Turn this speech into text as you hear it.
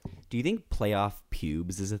Do you think playoff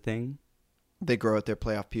pubes is a thing? They grow out their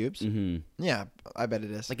playoff pubes? Mm-hmm. Yeah, I bet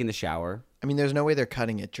it is. Like in the shower? I mean, there's no way they're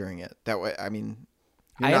cutting it during it. That way, I mean,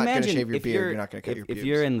 you're I not going to imagine shave your if beard. You're not going to cut your pubes. If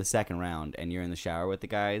you're in the second round and you're in the shower with the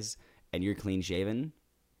guys and you're clean shaven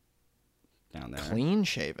down there. Clean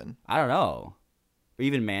shaven? I don't know. Or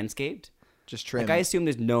even manscaped? Just trim. Like, I assume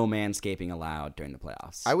there's no manscaping allowed during the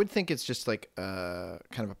playoffs. I would think it's just like kind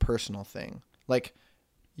of a personal thing. Like,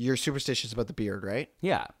 you're superstitious about the beard, right?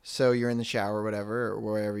 Yeah. So you're in the shower or whatever, or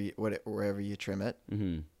wherever you trim it.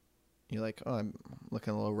 Mm-hmm. You're like, oh, I'm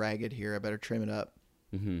looking a little ragged here. I better trim it up.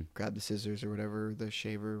 Mm-hmm. Grab the scissors or whatever, the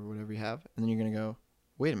shaver or whatever you have. And then you're going to go,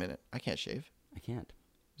 wait a minute. I can't shave. I can't.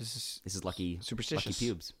 This is lucky. Superstitious. Lucky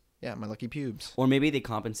pubes. Yeah, my lucky pubes. Or maybe they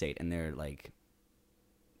compensate and they're like,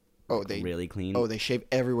 they really clean. Oh, they shave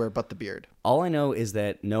everywhere but the beard. All I know is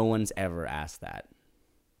that no one's ever asked that.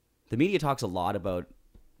 The media talks a lot about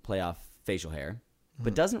playoff facial hair,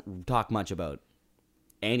 but doesn't talk much about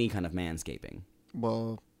any kind of manscaping.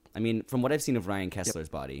 Well, I mean, from what I've seen of Ryan Kessler's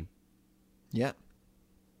body, yeah.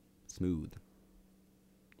 Smooth.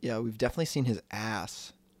 Yeah, we've definitely seen his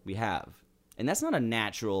ass. We have. And that's not a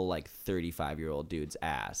natural, like, 35-year-old dude's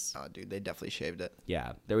ass. Oh, dude, they definitely shaved it.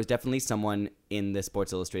 Yeah. There was definitely someone in the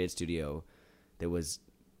Sports Illustrated studio that was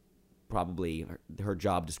probably her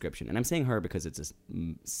job description. And I'm saying her because it's a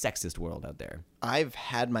sexist world out there. I've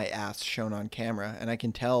had my ass shown on camera, and I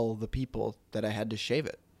can tell the people that I had to shave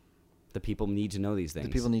it. The people need to know these things.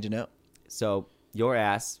 The people need to know. So, your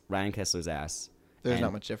ass, Ryan Kessler's ass. There's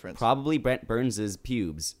not much difference. Probably Brent Burns'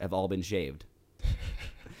 pubes have all been shaved.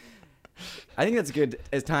 I think that's as good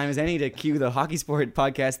as time as any to cue the HockeySport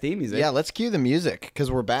podcast theme music. Yeah, let's cue the music,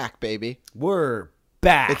 because we're back, baby. We're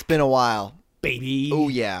back. It's been a while. Baby. Oh,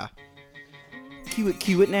 yeah.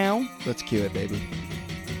 Cue it now. Let's cue it, baby.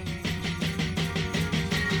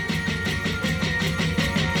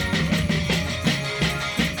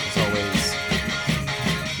 As always,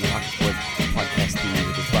 the HockeySport podcast theme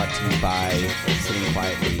music is brought to you by sitting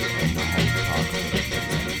quietly and not having to talk.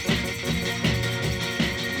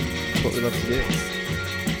 That's what we love to do.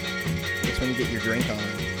 That's when you get your drink on.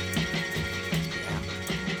 Yeah.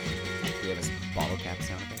 Do we have a bottle cap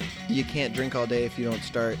sound effect? You can't drink all day if you don't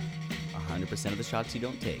start. 100% of the shots you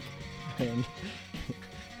don't take.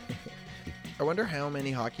 I wonder how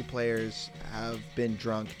many hockey players have been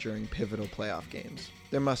drunk during pivotal playoff games.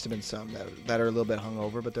 There must have been some that are a little bit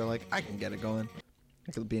hungover, but they're like, I can get it going.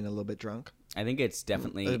 Like being a little bit drunk. I think it's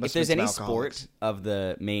definitely, There if must there's be some any alcoholics. sport of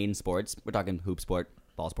the main sports, we're talking hoop sport,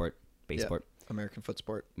 ball sport, base sport, American foot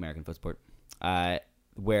sport. American foot sport,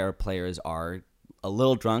 where players are a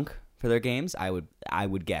little drunk for their games, I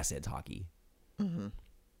would guess it's hockey. Mm-hmm.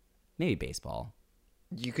 Maybe baseball.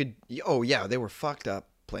 You could. Oh yeah, they were fucked up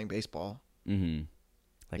playing baseball. Mm-hmm.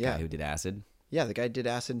 That Yeah. guy who did acid. Yeah, the guy did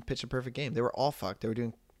acid and pitched a perfect game. They were all fucked. They were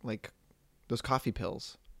doing like those coffee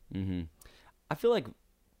pills. Mm-hmm. I feel like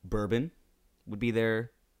bourbon would be their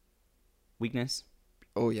weakness.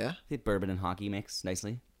 Oh yeah. I think bourbon and hockey mix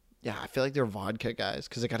nicely. Yeah, I feel like they're vodka guys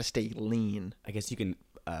because they got to stay lean. I guess you can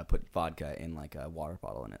put vodka in like a water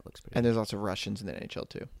bottle and it looks pretty. And there's lots of Russians in the NHL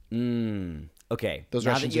too. Okay. Those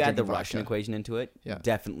now Russians that you are add the drinking Russian vodka. equation into it, Yeah.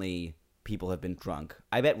 definitely people have been drunk.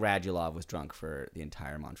 I bet Radulov was drunk for the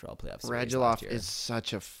entire Montreal playoff series last Radulov year. is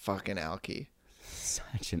such a fucking alky.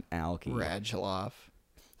 Such an alky. Radulov.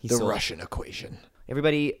 He's The so- Russian equation.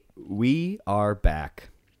 Everybody, we are back.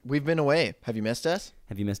 We've been away. Have you missed us?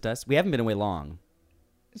 Have you missed us? We haven't been away long.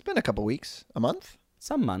 It's been a couple weeks. A month?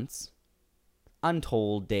 Some months.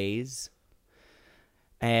 Untold days.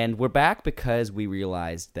 And we're back because we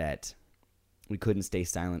realized that we couldn't stay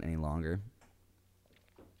silent any longer.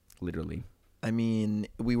 Literally. I mean,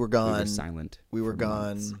 we were We gone. were silent. We were for gone.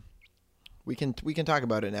 months. We can talk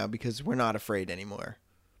about it now because we're not afraid anymore.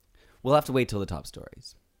 We'll have to wait till the top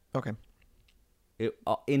stories. Okay.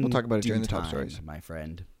 We'll talk about it due during the top time, stories. my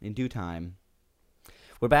friend. In due time.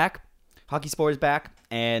 We're back. HockeySport is back,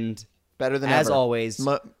 and Better than as ever. always,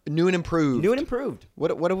 New and improved. new and improved.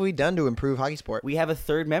 What have we done to improve hockey sport? We have a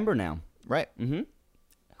third member now, Right.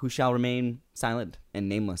 who shall remain silent and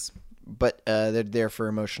nameless. But they're there for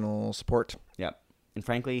emotional support. Yep. And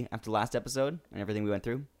frankly, after the last episode and everything we went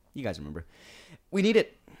through, you guys remember, we need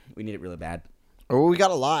it. We need it really bad. Oh, we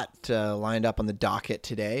got a lot lined up on the docket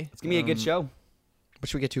today. It's gonna be a good show. What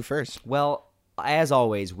should we get to first? Well, as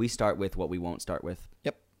always, we start with what we won't start with.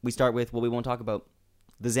 Yep. We start with what we won't talk about.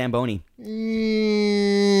 The Zamboni. That's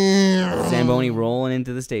Zamboni rolling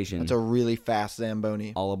into the station. a really fast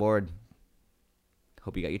Zamboni. All aboard.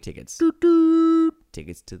 Hope you got your tickets.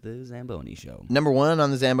 Tickets to the Zamboni show. Number one on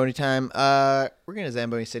the Zamboni time. We're going to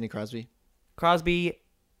Zamboni Sidney Crosby. Crosby,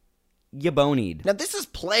 you bonied. Now, this is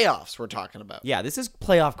playoffs we're talking about. Yeah, this is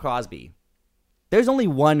playoff Crosby. There's only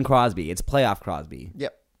one Crosby. It's playoff Crosby.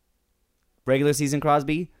 Yep. Regular season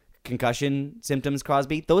Crosby, concussion symptoms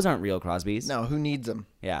Crosby, those aren't real Crosbys. No, who needs them?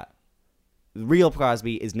 Yeah. The real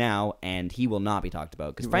Crosby is now, and he will not be talked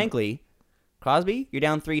about. Because frankly, Crosby, you're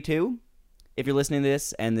down 3-2. If you're listening to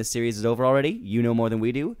this and this series is over already, you know more than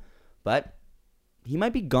we do. But he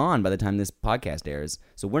might be gone by the time this podcast airs.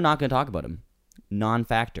 So we're not going to talk about him.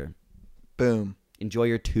 Non-factor. Boom. Enjoy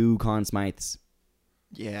your 2 Conn Smythes.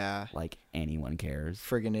 Yeah. Like anyone cares.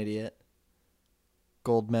 Friggin' idiot.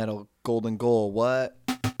 Gold medal, golden goal. What?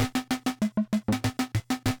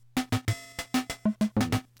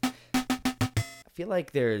 I feel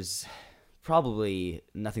like there's probably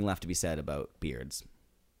nothing left to be said about beards.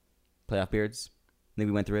 Playoff beards. I think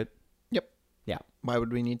we went through it. Yep. Yeah. Why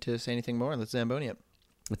would we need to say anything more? Let's Zamboni it.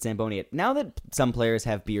 Let's Zamboni it. Now that some players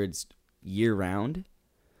have beards year-round,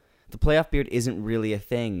 the playoff beard isn't really a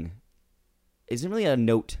thing. Isn't really a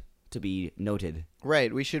note to be noted.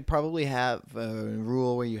 Right. We should probably have a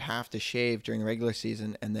rule where you have to shave during the regular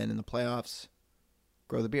season and then in the playoffs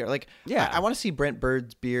grow the beard. Like, yeah. I want to see Brent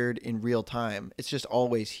Bird's beard in real time. It's just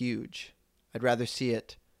always huge. I'd rather see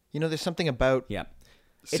it. There's something about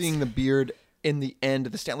seeing the beard in the end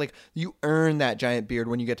of the stand. Like, you earn that giant beard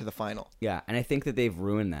when you get to the final. Yeah, and I think that they've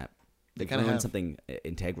ruined that. They They've kind of ruined have. something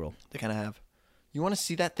integral. They kind of have. You want to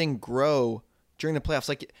see that thing grow during the playoffs.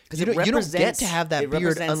 Like, you it don't get to have that beard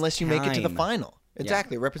represents unless you make it to the time. final.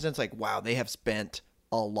 Exactly. It represents like, wow, they have spent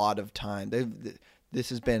a lot of time. This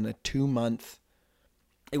has been a 2-month.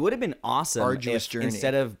 It would have been awesome arduous if journey.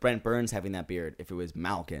 Instead of Brent Burns having that beard, if it was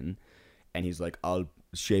Malkin, and he's like, I'll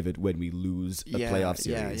shave it when we lose a playoff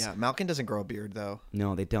series. Yeah. Malkin doesn't grow a beard, though.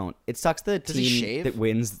 No, they don't. It sucks the Does he team shave? that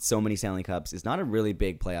wins so many Stanley Cups is not a really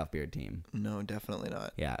big playoff beard team. No, definitely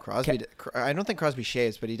not. Yeah. Crosby. I don't think Crosby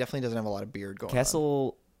shaves, but he definitely doesn't have a lot of beard going on.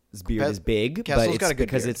 Kessel's beard is big, Kessel's but it's got a good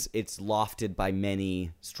because beard. it's lofted by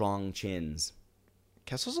many strong chins.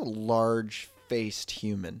 Kessel's a large-faced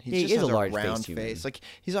human. He He just is has a large-faced round human. face. Like,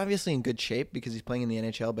 he's obviously in good shape because he's playing in the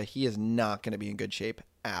NHL, but he is not going to be in good shape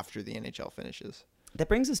after the NHL finishes. That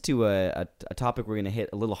brings us to a topic we're going to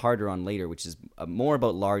hit a little harder on later, which is more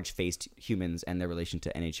about large-faced humans and their relation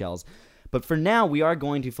to NHLs. But for now, we are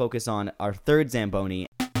going to focus on our third Zamboni.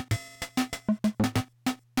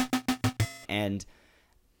 And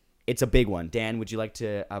it's a big one. Dan, would you like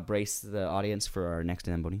to brace the audience for our next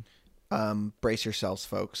Zamboni? Brace yourselves,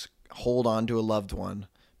 folks. Hold on to a loved one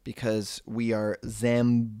because we are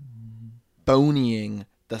Zamboniing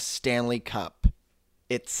the Stanley Cup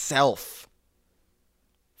itself.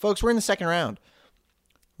 Folks, we're in the second round.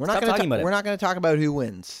 We're not going to talk about who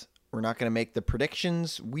wins. We're not going to make the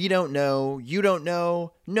predictions. We don't know. You don't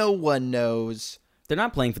know. No one knows. They're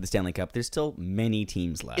not playing for the Stanley Cup. There's still many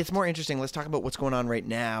teams left. It's more interesting. Let's talk about what's going on right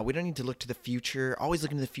now. We don't need to look to the future. Always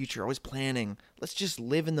looking to the future. Always planning. Let's just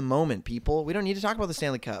live in the moment, people. We don't need to talk about the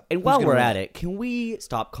Stanley Cup. And while we're at it, can we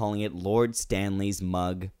stop calling it Lord Stanley's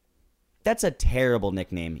mug? That's a terrible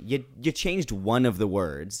nickname. You changed one of the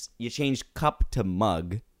words. You changed cup to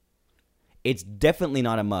mug. It's definitely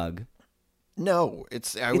not a mug. No,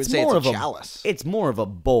 I would say it's a chalice. It's more of a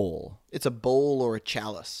bowl. It's a bowl or a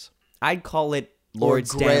chalice. I'd call it Lord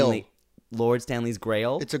Stanley. Lord Stanley's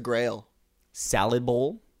Grail. It's a grail. Salad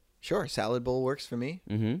bowl. Sure, salad bowl works for me.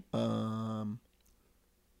 Mm-hmm.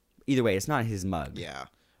 Either way, it's not his mug. Yeah.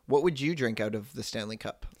 What would you drink out of the Stanley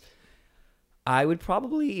Cup? I would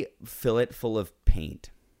probably fill it full of paint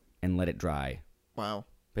and let it dry. Wow.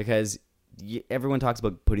 Because everyone talks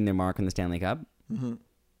about putting their mark on the Stanley Cup. Mm-hmm.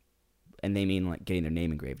 And they mean like getting their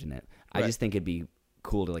name engraved in it. Right. I just think it'd be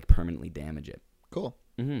cool to like permanently damage it. Cool.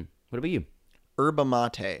 Mm-hmm. What about you? Yerba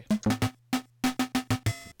mate.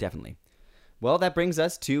 Definitely. Well, that brings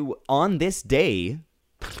us to on this day.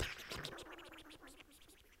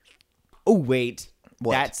 Oh, wait.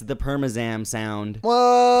 What? That's the Parmesan sound.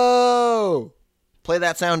 Whoa! Play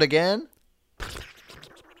that sound again.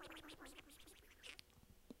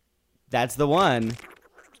 That's the one.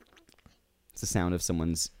 It's the sound of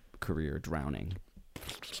someone's career drowning.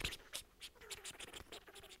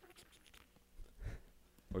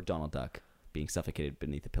 Or Donald Duck being suffocated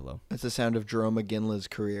beneath a pillow. That's the sound of Jerome McGinley's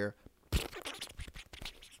career.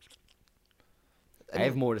 I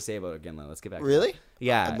have more to say about Ginla. Let's get back Really? to that.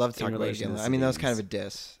 Yeah. I'd love to talk in about relation to Ginla. I mean, that was kind of a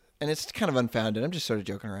Sedin's. diss. And it's kind of unfounded. I'm just sort of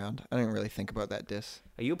joking around. I didn't really think about that diss.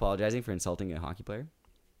 Are you apologizing for insulting a hockey player?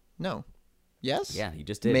 No. Yes? Yeah, you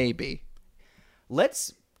just did. Maybe.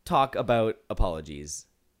 Let's talk about apologies.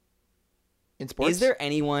 In sports? Is there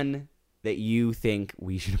anyone that you think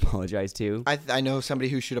we should apologize to? I know somebody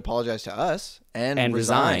who should apologize to us and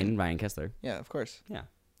resign? resign. Ryan Kessler. Yeah, of course. Yeah.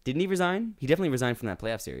 Didn't he resign? He definitely resigned from that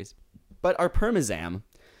playoff series. But our permazam,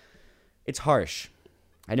 it's harsh.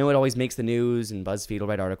 I know it always makes the news, and BuzzFeed will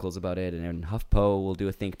write articles about it, and HuffPo will do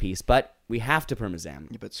a think piece, but we have to permazam.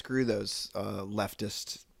 Yeah, but screw those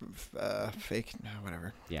leftist fake,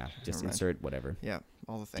 whatever. Yeah, just insert whatever. Yeah,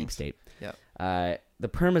 all the things. Deep state. Yeah. The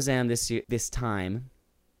permazam this time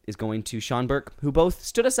is going to Sean Burke, who both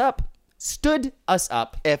stood us up.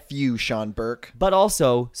 F you, Sean Burke. But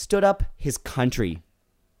also stood up his country.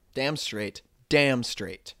 Damn straight.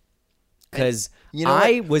 Because we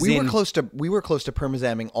were close to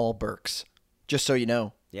permazamming all Burks. Just so you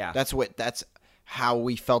know. Yeah. That's how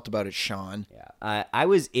we felt about it, Sean. Yeah. I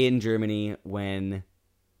was in Germany when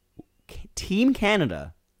Team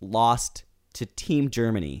Canada lost to Team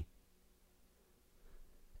Germany.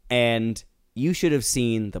 And you should have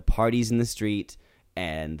seen the parties in the street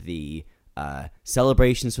and the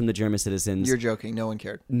celebrations from the German citizens. You're joking. No one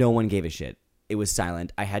cared. No one gave a shit. It was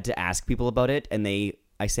silent. I had to ask people about it, and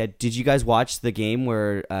I said, did you guys watch the game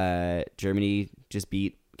where Germany just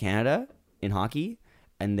beat Canada in hockey?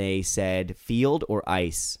 And they said field or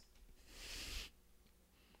ice.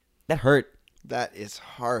 That hurt. That is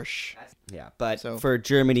harsh. Yeah, but for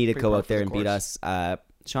Germany to go out there and beat us,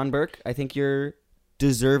 Sean Burke, I think you're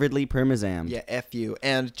deservedly permazammed. Yeah, F you.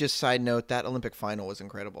 And just side note, that Olympic final was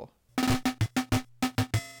incredible.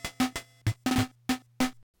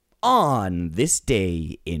 On this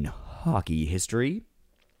day in hockey history,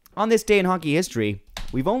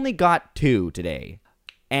 we've only got 2 today.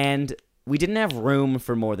 And we didn't have room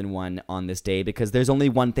for more than one on this day because there's only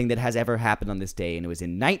one thing that has ever happened on this day, and it was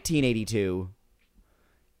in 1982.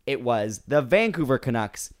 It was the Vancouver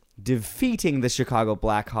Canucks defeating the Chicago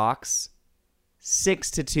Blackhawks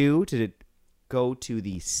 6-2 to go to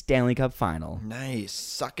the Stanley Cup final. Nice.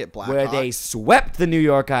 Suck it, Blackhawks. Where they swept the New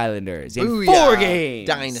York Islanders in Booyah. 4 games.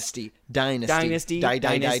 Dynasty.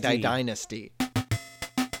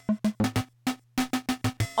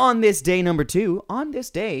 On this day, number 2, on this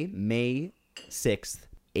day, May 6th,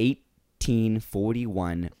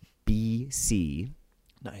 1841 BC.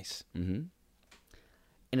 Nice. Mm-hmm.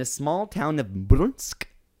 In a small town of Brunsk,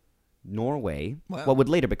 Norway, what would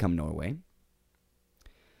later become Norway,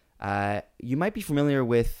 you might be familiar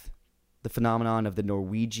with the phenomenon of the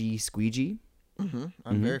Norwegian squeegee. Mm-hmm.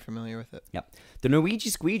 I'm very familiar with it. Yep. The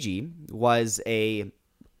Norwegian squeegee was a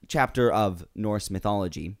chapter of Norse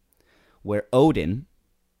mythology where Odin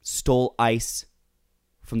stole ice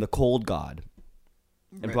from the cold god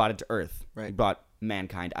and brought it to Earth. Right. He brought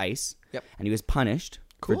mankind ice, Yep. and he was punished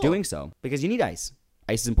for doing so because you need ice.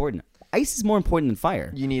 Ice is important. Ice is more important than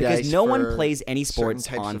fire. You need because ice no for one plays any sports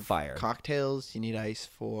certain types on of fire. Cocktails. You need ice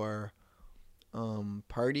for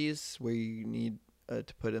parties where you need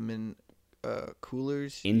to put them in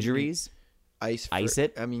coolers. Injuries. Ice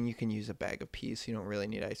it. I mean, you can use a bag of peas. You don't really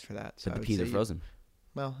need ice for that. But the peas are frozen.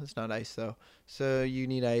 Well, it's not ice though. So you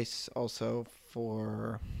need ice also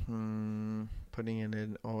for putting it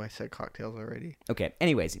in. Oh, I said cocktails already. Okay.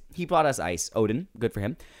 Anyways, he brought us ice. Odin, good for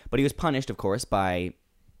him. But he was punished, of course, by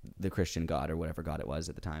the Christian god or whatever god it was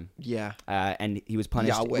at the time. Yeah. And he was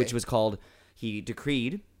punished, Yahweh. which was called. He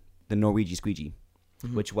decreed the Norwegian squeegee,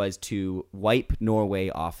 which was to wipe Norway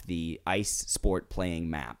off the ice sport playing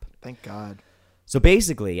map. Thank God. So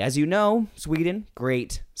basically, as you know, Sweden,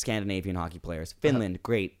 great Scandinavian hockey players. Finland,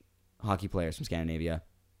 great hockey players from Scandinavia.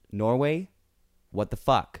 Norway, what the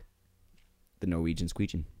fuck? The Norwegian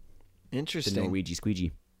squeegee. Interesting. The Norwegian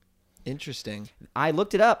squeegee. Interesting. I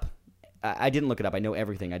looked it up. I didn't look it up. I know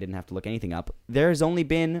everything. I didn't have to look anything up. There's only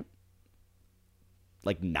been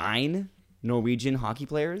like 9 Norwegian hockey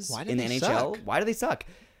players in the NHL. Suck? Why do they suck?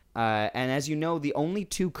 And as you know, the only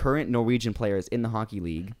 2 current Norwegian players in the hockey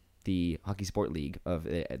league, the HockeySport League of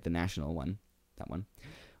the national one, that one,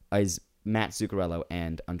 is Matt Zuccarello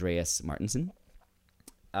and Andreas Martinsson.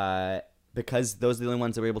 Because those are the only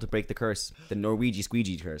ones that were able to break the curse, the Norwegian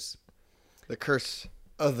squeegee curse. The curse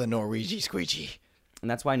of the Norwegian squeegee. And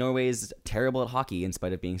that's why Norway is terrible at hockey in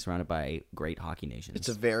spite of being surrounded by great hockey nations. It's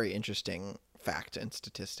a very interesting fact and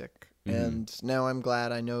statistic. And now I'm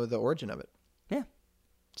glad I know the origin of it. Yeah.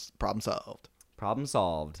 Problem solved. Problem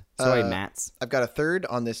solved. Sorry, Mats. I've got a third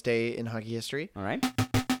on this day in hockey history. All right.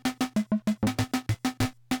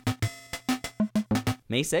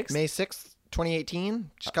 May 6th? May 6th, 2018,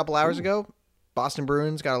 just a couple hours ago, Boston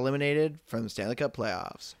Bruins got eliminated from the Stanley Cup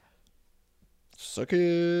playoffs. Suck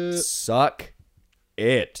it. Suck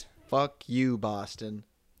it. Fuck you, Boston.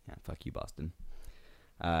 Yeah, fuck you, Boston.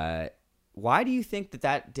 Why do you think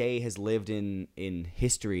that day has lived in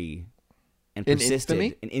history and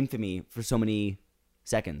persisted in infamy for so many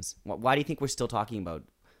seconds? Why do you think we're still talking about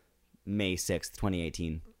May 6th,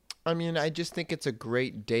 2018? I mean, I just think it's a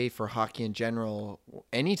great day for hockey in general.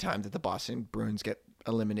 Anytime that the Boston Bruins get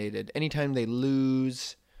eliminated, anytime they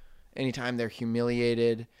lose, anytime they're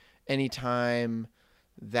humiliated, anytime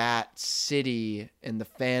that city and the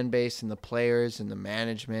fan base and the players and the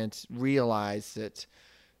management realize that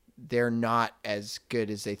they're not as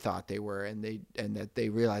good as they thought they were, and that they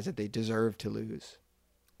realize that they deserve to lose.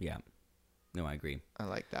 Yeah. No, I agree. I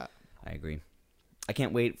like that. I agree. I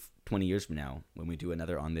can't wait 20 years from now when we do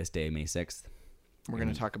another On This Day, May 6th. We're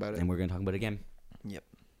going to talk about it. And we're going to talk about it again. Yep.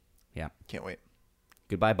 Yeah. Can't wait.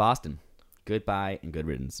 Goodbye, Boston. Goodbye and good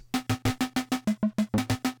riddance.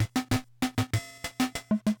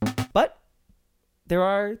 But there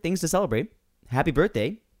are things to celebrate. Happy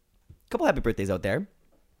birthday. A couple happy birthdays out there.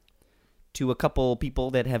 To a couple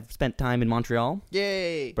people that have spent time in Montreal.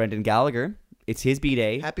 Yay. Brendan Gallagher. It's his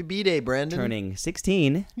B-Day. Happy B-Day, Brandon. Turning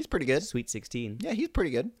 16. He's pretty good. Sweet 16. Yeah, he's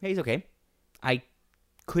pretty good. Yeah, he's okay. I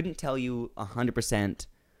couldn't tell you 100%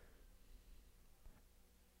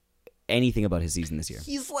 anything about his season this year.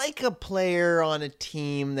 He's like a player on a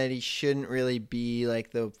team that he shouldn't really be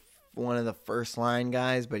like one of the first line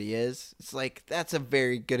guys, but he is. It's like, that's a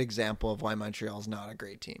very good example of why Montreal's not a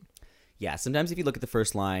great team. Yeah, sometimes if you look at the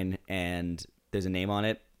first line and there's a name on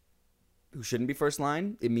it who shouldn't be first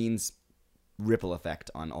line, it means ripple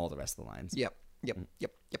effect on all the rest of the lines. Yep.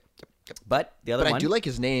 But the other one... I do like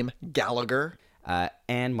his name, Gallagher.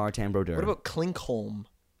 And Martin Brodeur. What about Klinkholm?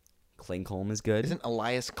 Klinkholm is good. Isn't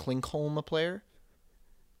Elias Klinkholm a player?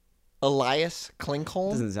 Elias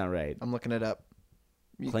Klinkholm? Doesn't sound right. I'm looking it up.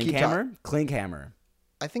 Klinkhammer? Klinkhammer.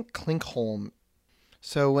 I think Klinkholm.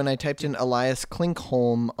 So when I typed in Elias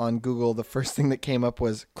Klinkholm on Google, the first thing that came up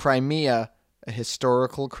was Crimea, a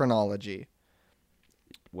historical chronology.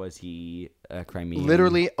 Was he a Crimean?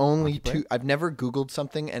 Literally only two. I've never Googled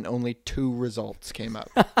something and only 2 results came up.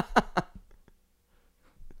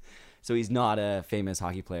 So he's not a famous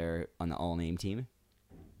hockey player on the all-name team?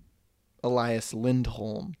 Elias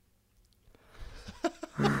Lindholm.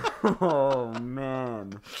 Oh,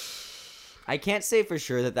 man. I can't say for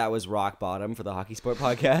sure that was rock bottom for the HockeySport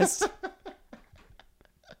podcast.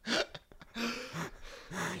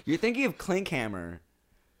 You're thinking of Klinkhammer.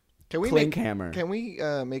 Can we Klinkhammer. Can we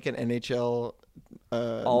make an NHL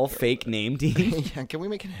all fake name team? Yeah, can we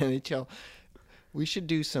make an NHL? We should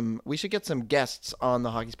get some guests on the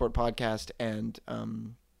HockeySport podcast and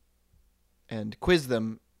quiz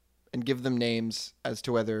them and give them names as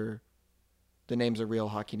to whether the names are real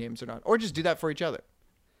hockey names or not, or just do that for each other.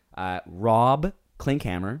 Rob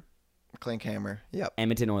Klinkhammer. Klinkhammer. Yep.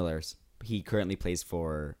 Edmonton Oilers. He currently plays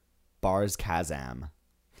for Bars Kazam.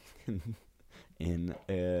 Is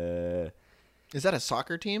that a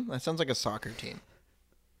soccer team? That sounds like a soccer team.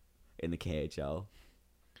 In the KHL.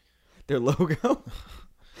 Their logo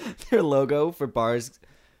for Bars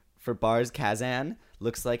Kazan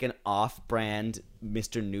looks like an off-brand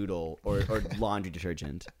Mr. Noodle or laundry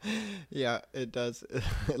detergent. Yeah, it does.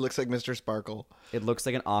 It looks like Mr. Sparkle. It looks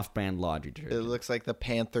like an off-brand laundry detergent. It looks like the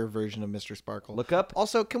Panther version of Mr. Sparkle. Look up.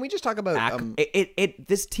 Also, can we just talk about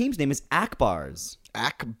this team's name is Akbars.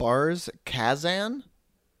 Akbars Kazan?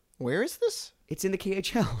 Where is this? It's in the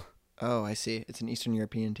KHL. Oh, I see. It's an Eastern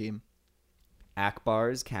European team.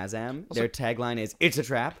 Akbars Kazam. Their tagline is "It's a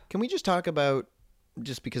trap." Can we just talk about,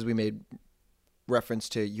 just because we made reference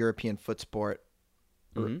to European foot sport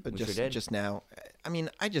just now? I mean,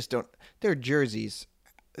 I just don't. Their jerseys,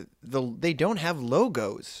 they don't have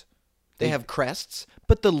logos. They have crests,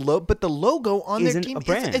 but the logo on their team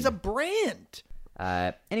is a brand.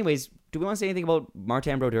 Anyways, do we want to say anything about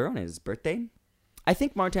Martin Brodeur on his birthday? I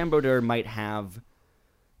think Martin Brodeur might have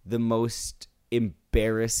the most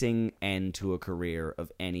embarrassing end to a career of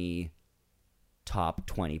any top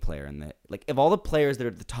 20 player of all the players that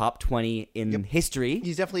are the top 20 in history.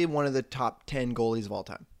 He's definitely one of the top 10 goalies of all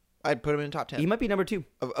time. I'd put him in the top 10. He might be number 2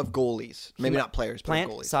 of goalies. Maybe not players, Plant,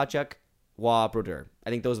 but goalies. Sawchuk, Waugh, Brodeur. I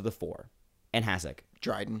think those are the 4. And Hasek.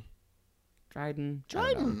 Dryden.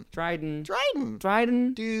 Dude. Dryden.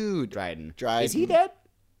 Is he dead?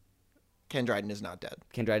 Ken Dryden is not dead.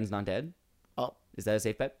 Ken Dryden's not dead? Oh. Is that a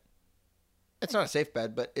safe bet? It's not a safe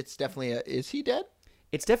bet, but it's definitely is he dead?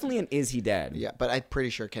 It's definitely an is he dead. Yeah, but I'm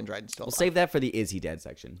pretty sure Ken Dryden's still alive. We'll save that for the is he dead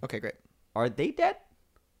section. Okay, great. Are they dead?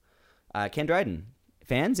 Ken Dryden.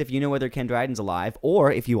 Fans, if you know whether Ken Dryden's alive,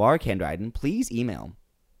 or if you are Ken Dryden, please email.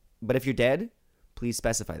 But if you're dead, please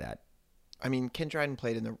specify that. I mean, Ken Dryden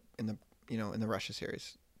played in the Russia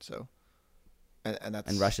series, so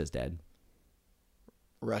and Russia's dead.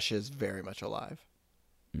 Russia's very much alive.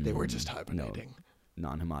 They were just hibernating. No,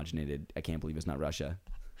 non-homogenated. I can't believe it's not Russia.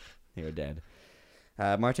 They are dead.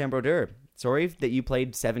 Martin Brodeur, sorry that you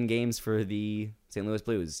played 7 games for the St. Louis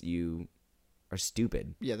Blues. You are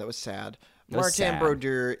stupid. Yeah, that was sad. Martin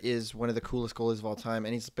Brodeur is one of the coolest goalies of all time,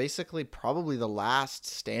 and he's basically probably the last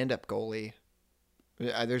stand-up goalie.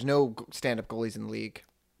 There's no stand-up goalies in the league.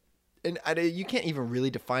 And you can't even really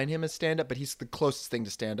define him as stand-up, but he's the closest thing to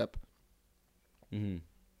stand-up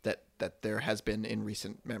that there has been in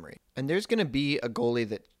recent memory. And there's going to be a goalie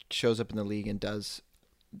that shows up in the league and does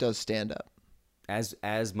stand-up.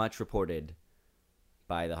 As much reported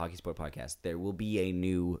by the HockeySport podcast, there will be a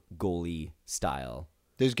new goalie style.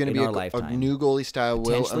 There's going to be a new goalie style will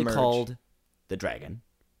emerge. Potentially called the Dragon.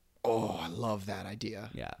 Oh, I love that idea.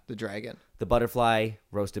 Yeah. The Dragon. The butterfly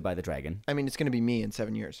roasted by the Dragon. I mean, it's going to be me in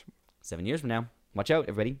 7 years. 7 years from now. Watch out,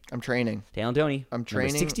 everybody. I'm training. Taylor and Tony. I'm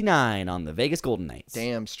training. Number 69 on the Vegas Golden Knights.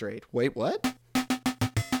 Damn straight. Wait, what?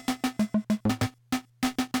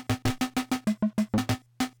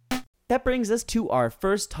 That brings us to our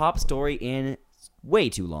first top story in way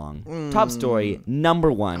too long. Top story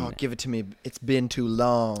number 1. Oh, give it to me. It's been too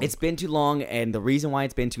long. It's been too long, and the reason why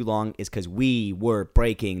it's been too long is because we were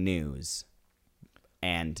breaking news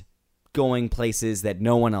and going places that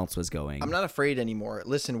no one else was going. I'm not afraid anymore.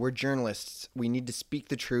 Listen, we're journalists. We need to speak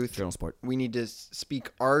the truth. Journal sport. We need to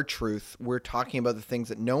speak our truth. We're talking about the things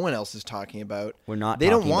that no one else is talking about. We're not. They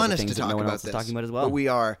don't want us to talk no one about else this. is talking about as well. But we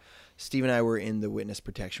are. Steve and I were in the witness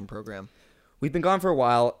protection program. We've been gone for a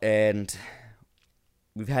while, and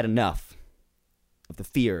we've had enough of the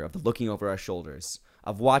fear of the looking over our shoulders,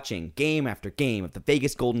 of watching game after game of the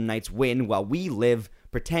Vegas Golden Knights win while we live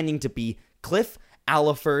pretending to be Cliff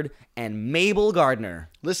Alliford and Mabel Gardiner.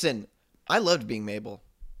 Listen, I loved being Mabel.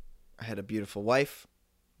 I had a beautiful wife,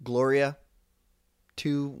 Gloria,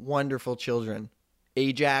 2 wonderful children,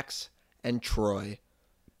 Ajax and Troy.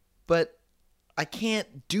 But I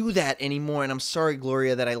can't do that anymore, and I'm sorry,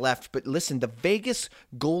 Gloria, that I left. But listen, the Vegas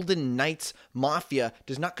Golden Knights Mafia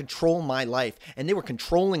does not control my life, and they were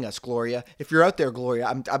controlling us, Gloria. If you're out there,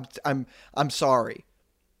 Gloria, I'm sorry.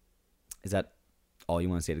 Is that all you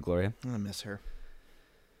want to say to Gloria? I miss her.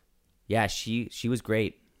 Yeah, she was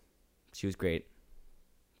great. She was great.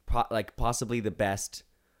 Possibly the best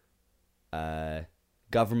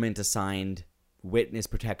government-assigned witness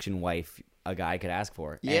protection wife a guy could ask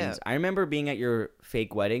for. Yeah. And I remember being at your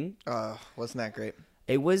fake wedding. Wasn't that great?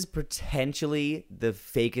 It was potentially the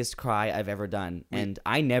fakest cry I've ever done. And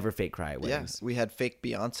I never fake cry at weddings. Yeah, we had fake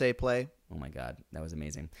Beyonce play. Oh my God, that was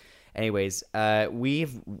amazing. Anyways,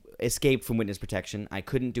 we've escaped from witness protection. I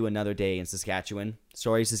couldn't do another day in Saskatchewan.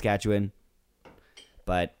 Sorry, Saskatchewan.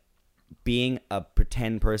 But being a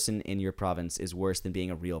pretend person in your province is worse than being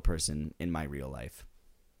a real person in my real life.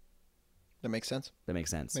 That makes sense. That makes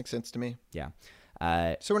sense. Makes sense to me. Yeah.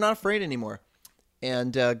 So we're not afraid anymore.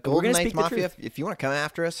 And Golden Knights Mafia, if you want to come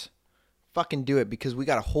after us, fucking do it, because we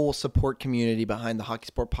got a whole support community behind the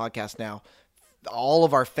HockeySport podcast now. All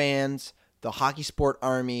of our fans, the HockeySport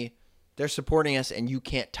army, they're supporting us, and you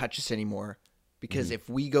can't touch us anymore, because if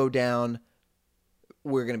we go down,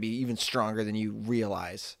 we're going to be even stronger than you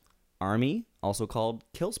realize. Army, also called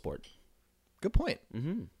Kill Sport. Good point.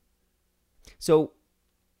 Mm-hmm. So,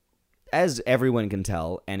 as everyone can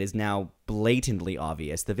tell, and is now blatantly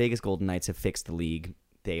obvious, the Vegas Golden Knights have fixed the league.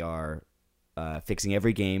 They are fixing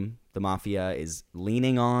every game. The Mafia is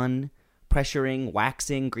leaning on, pressuring,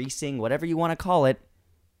 waxing, greasing, whatever you want to call it.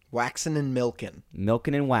 Waxing and milking.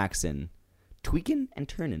 Milking and waxing. Tweaking and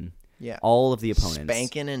turning. Yeah. All of the opponents.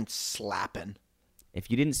 Spanking and slapping.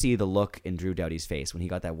 If you didn't see the look in Drew Doughty's face when he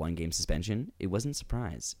got that 1-game suspension, it wasn't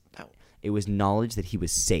surprise. No. It was knowledge that he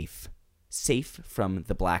was safe. Safe from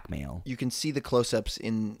the blackmail. You can see the close-ups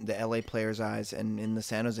in the LA players' eyes and in the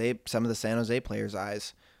some of the San Jose players'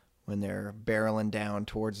 eyes when they're barreling down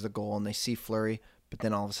towards the goal and they see Fleury, but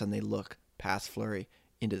then all of a sudden they look past Fleury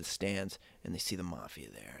into the stands and they see the Mafia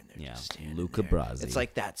there and they're just standing Luca there. Brasi. It's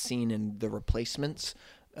like that scene in The Replacements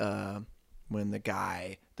when the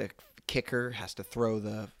kicker has to throw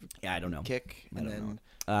the kick and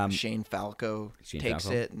then Shane Falco takes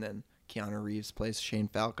it and then Keanu Reeves plays Shane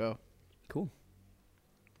Falco. Cool.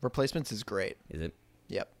 Replacements is great. Is it?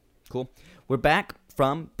 Yep. Cool. We're back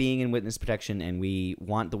from being in witness protection, and we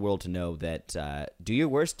want the world to know that do your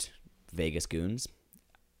worst, Vegas goons.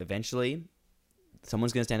 Eventually,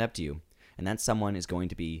 someone's going to stand up to you, and that someone is going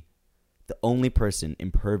to be the only person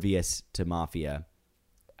impervious to Mafia,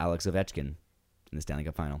 Alex Ovechkin, in the Stanley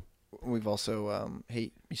Cup final. We've also,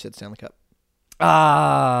 you said Stanley Cup.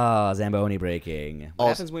 Zamboni breaking. What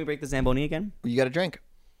happens when we break the Zamboni again? You got a drink.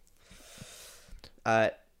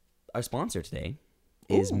 Our sponsor today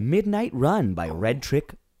is Midnight Run by Red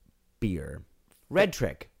Trick Beer. Red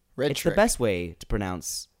Trick. Red It's Trick. the best way to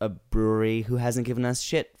pronounce a brewery who hasn't given us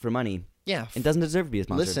shit for money. Yeah. And doesn't deserve to be a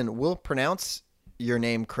sponsor. Listen, we'll pronounce your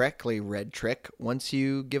name correctly, Red Trick, once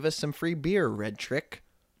you give us some free beer, Red Trick.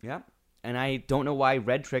 Yeah. And I don't know why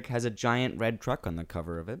Red Trick has a giant red truck on the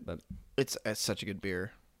cover of it, but It's such a good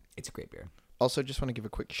beer. it's a great beer. Also, just want to give a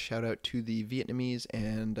quick shout out to the Vietnamese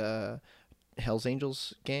and Hells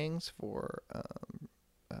Angels gangs for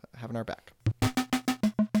having our back.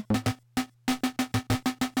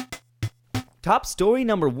 Top story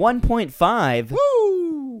number 1.5.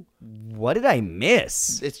 Woo! What did I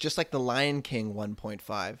miss? It's just like the Lion King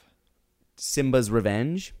 1.5. Simba's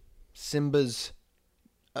Revenge. Simba's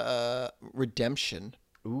redemption.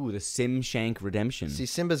 Ooh, the Simshank Redemption. See,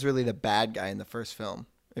 Simba's really the bad guy in the first film.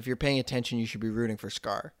 If you're paying attention, you should be rooting for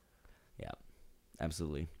Scar. Yeah,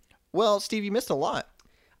 absolutely. Well, Steve, you missed a lot.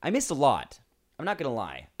 I missed a lot. I'm not going to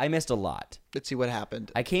lie. I missed a lot. Let's see what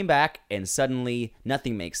happened. I came back and suddenly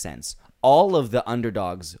nothing makes sense. All of the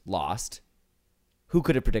underdogs lost. Who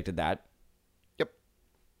could have predicted that? Yep.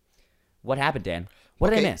 What happened, Dan? What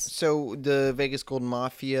did I miss? So the Vegas Golden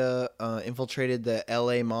Mafia infiltrated the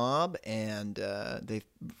LA mob, and they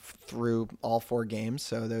threw all 4 games.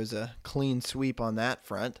 So there was a clean sweep on that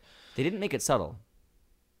front. They didn't make it subtle.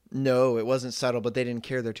 No, it wasn't subtle, but they didn't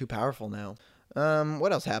care. They're too powerful now.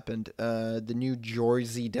 What else happened? The New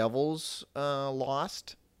Jersey Devils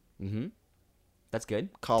lost. Mm-hmm. That's good.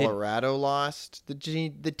 Colorado lost. The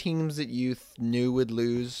teams that you knew would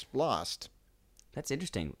lose lost. That's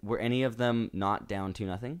interesting. Were any of them not down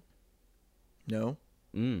 2-0? No.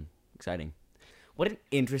 Exciting. What an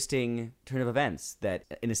interesting turn of events that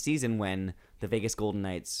in a season when the Vegas Golden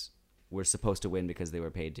Knights were supposed to win because they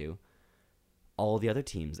were paid to, all the other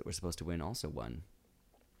teams that were supposed to win also won.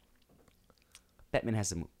 Bettman has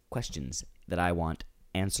some questions that I want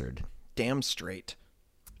answered. Damn straight.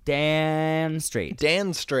 Dan Straight.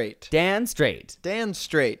 Dan Straight. Dan Straight. Dan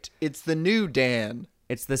Straight. It's the new Dan.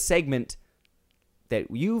 It's the segment that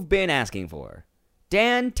you've been asking for.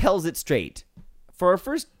 Dan tells it straight. For our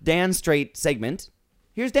first Dan Straight segment,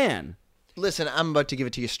 here's Dan. Listen, I'm about to give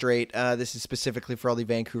it to you straight. This is specifically for all the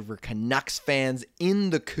Vancouver Canucks fans in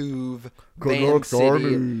the Couve, Van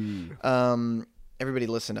City. Everybody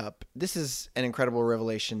listen up. This is an incredible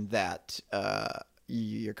revelation that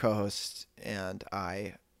your co-host and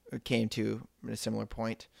I came to at a similar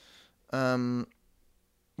point.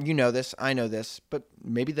 You know this, I know this, but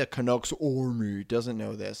maybe the Canucks or me doesn't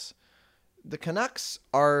know this. The Canucks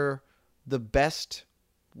are the best,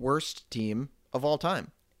 worst team of all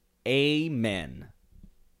time. Amen.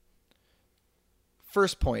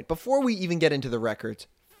 First point, before we even get into the records,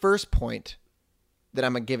 first point that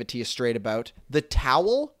I'm going to give it to you straight about, the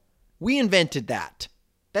towel, we invented that.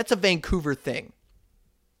 That's a Vancouver thing.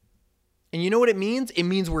 And you know what it means? It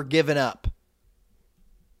means we're giving up.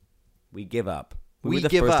 We give up. We were the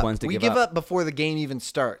give first up. ones to we give give up. up before the game even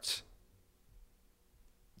starts.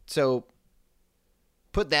 So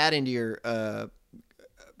put that into your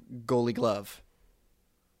goalie glove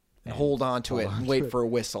and hold on to it and wait for a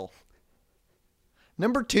whistle.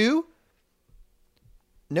 Number 2,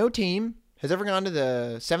 no team has ever gone to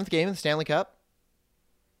the 7th game of the Stanley Cup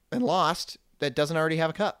and lost that doesn't already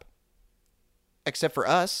have a cup. Except for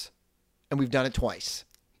us, and we've done it twice.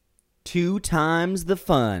 2 times the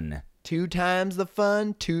fun. 2 times the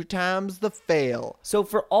fun, 2 times the fail. So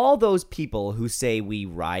for all those people who say we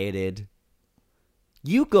rioted,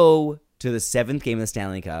 you go to the 7th game of the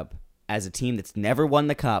Stanley Cup as a team that's never won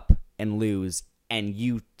the cup and lose, and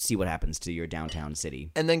you see what happens to your downtown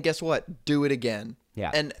city. And then guess what? Do it again. Yeah.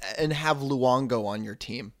 And have Luongo on your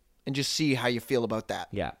team. And just see how you feel about that.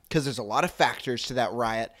 Yeah. Because there's a lot of factors to that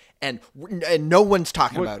riot, and no one's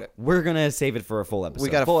talking about it. We're going to save it for a full episode. We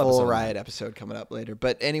got a full riot episode coming up later.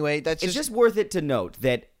 But anyway, it's just worth it to note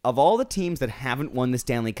that of all the teams that haven't won the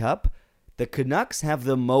Stanley Cup, the Canucks have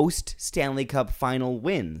the most Stanley Cup final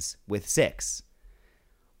wins with 6,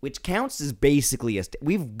 which counts as basically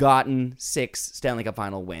we've gotten 6 Stanley Cup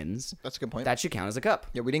final wins. That's a good point. That should count as a cup.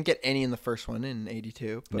 Yeah, we didn't get any in the first one in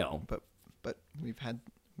 82. But, No. But we've had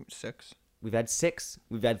 6. We've had 6.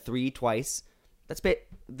 We've had 3 twice.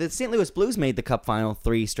 The St. Louis Blues made the cup final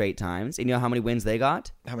 3 straight times. And you know how many wins they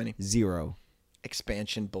got? How many? 0.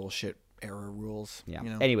 Expansion bullshit era rules. Yeah. You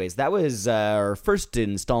know? Anyways, that was our first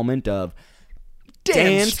installment of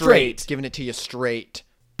Dan Straight. Giving it to you straight.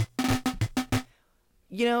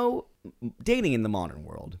 You know, dating in the modern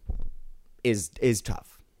world is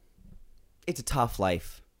tough. It's a tough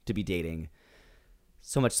life to be dating.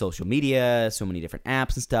 So much social media, so many different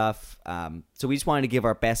apps and stuff. So we just wanted to give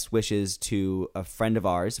our best wishes to a friend of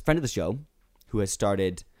ours, a friend of the show, who has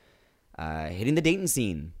started hitting the dating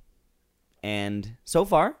scene. And so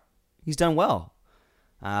far, He's done well.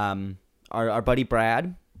 Our buddy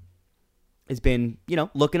Brad has been,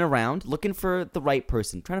 looking around, looking for the right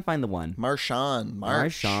person, trying to find the one. Marchand.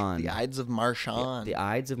 The Ides of Marchand. The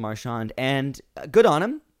Ides of Marchand. And good on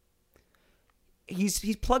him.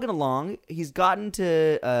 He's plugging along. He's gotten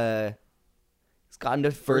to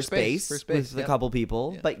first base with a couple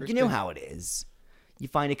people. Yeah, but you know how it is. You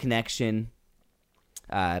find a connection.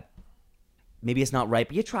 Maybe it's not right,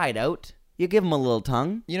 but you try it out. You give him a little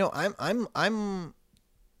tongue.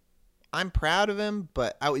 I'm proud of him,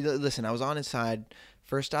 but I was on his side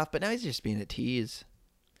first off, but now he's just being a tease.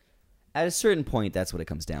 At a certain point, that's what it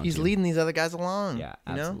comes down to. He's leading these other guys along. Yeah,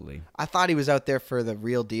 absolutely. I thought he was out there for the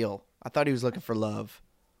real deal. I thought he was looking for love.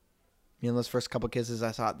 Those first couple kisses,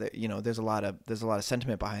 I thought that there's a lot of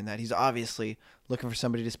sentiment behind that. He's obviously looking for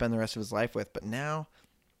somebody to spend the rest of his life with, but now,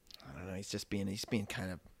 I don't know. He's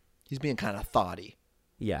being kind of thoughty.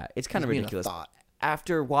 Yeah, it's kind of ridiculous.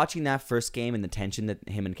 After watching that first game and the tension that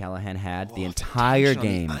him and Callahan had the entire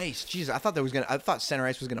game, on the ice. Jeez, I thought center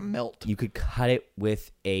ice was gonna melt. You could cut it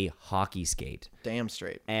with a hockey skate. Damn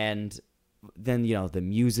straight. And then the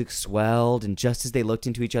music swelled, and just as they looked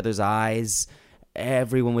into each other's eyes,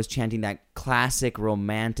 everyone was chanting that classic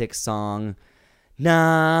romantic song,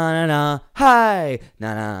 "Na na na, hi,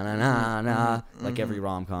 na na na na na," like every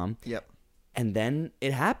rom-com. Yep. And then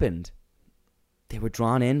it happened. They were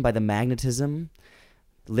drawn in by the magnetism.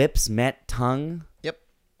 Lips met tongue. Yep.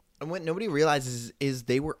 And what nobody realizes is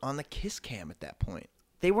they were on the kiss cam at that point.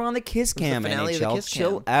 They were on the kiss cam, NHL.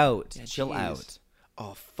 Chill out. Yeah, chill out.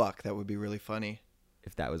 Oh, fuck. That would be really funny.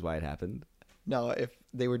 If that was why it happened. No, if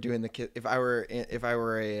they were doing the kiss. If I were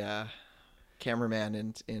a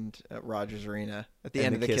cameraman in Rogers Arena, at the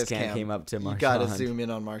end of the kiss cam came up to Marchand. You got to zoom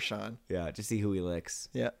in on Marchand. Yeah, to see who he licks.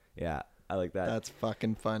 Yeah. Yeah, I like that. That's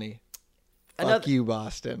fucking funny. Fuck you,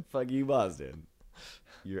 Boston. Fuck you, Boston.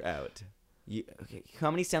 You're out. Okay.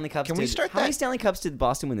 How many Stanley Cups? Many Stanley Cups did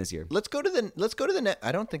Boston win this year? Let's go to the net.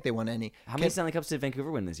 I don't think they won any. How many Stanley Cups did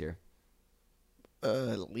Vancouver win this year?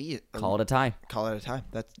 Call it a tie. Call it a tie.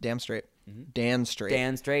 That's damn straight. Mm-hmm. Dan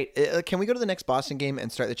straight. Can we go to the next Boston game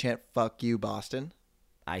and start the chant "Fuck you, Boston"?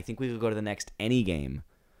 I think we could go to the next any game.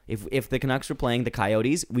 If the Canucks were playing the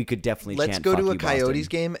Coyotes, we could definitely chant. Let's go to a Coyotes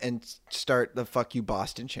Boston. Game and start the "Fuck you,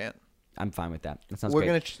 Boston" chant. I'm fine with that. That sounds We're great.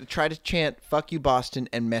 going to try to chant "Fuck you, Boston"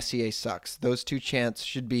 and "Messier sucks." Those two chants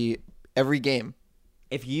should be every game.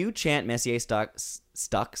 If you chant Messier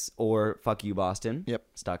stucks or "Fuck you, Boston," yep,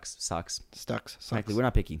 sucks. Frankly, we're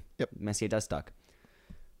not picky. Yep, Messier does stuck.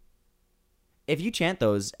 If you chant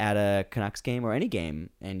those at a Canucks game or any game,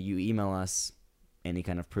 and you email us any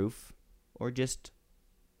kind of proof or just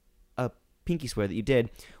a pinky swear that you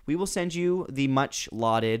did, we will send you the much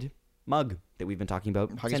lauded mug that we've been talking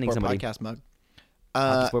about. HockeySport podcast mug.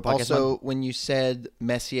 Also, mug. When you said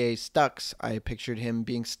Messier stucks, I pictured him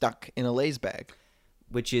being stuck in a Lay's bag.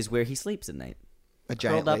 Which is where he sleeps at night. A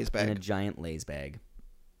giant Lay's bag. In a giant Lay's bag.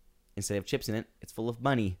 Instead of chips in it, it's full of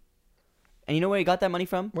money. And you know where he got that money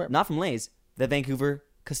from? Where? Not from Lay's. The Vancouver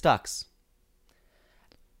Canucks.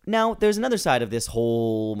 Now, there's another side of this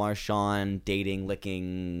whole Marchand dating,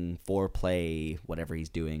 licking, foreplay, whatever he's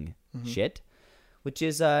doing shit. Which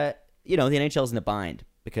is, the NHL's in a bind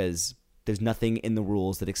because there's nothing in the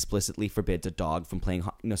rules that explicitly forbids a dog from playing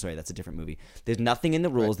no, sorry, that's a different movie. There's nothing in the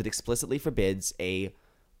rules that explicitly forbids a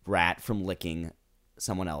rat from licking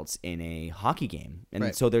someone else in a hockey game.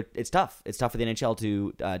 And so it's tough. It's tough for the NHL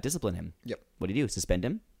to discipline him. Yep. What do you do? Suspend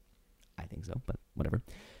him? I think so, but whatever.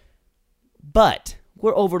 But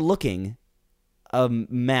we're overlooking a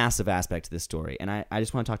massive aspect to this story. And I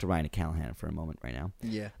just want to talk to Ryan Callahan for a moment right now.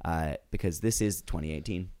 Yeah. Because this is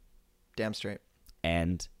 2018. Damn straight.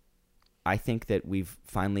 And I think that we've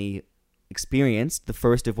finally experienced the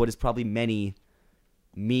first of what is probably many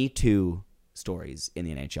Me Too stories in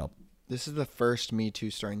the NHL. This is the first Me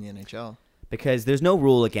Too story in the NHL. Because there's no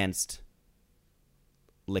rule against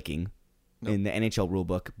licking in the NHL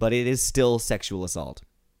rulebook, but it is still sexual assault.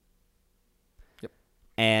 Yep.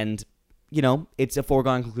 And, it's a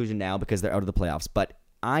foregone conclusion now because they're out of the playoffs. But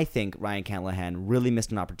I think Ryan Callahan really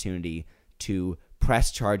missed an opportunity to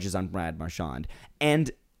press charges on Brad Marchand. And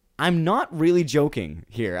I'm not really joking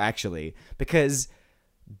here, actually, because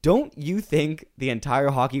don't you think the entire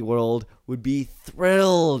hockey world would be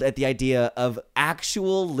thrilled at the idea of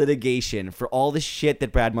actual litigation for all the shit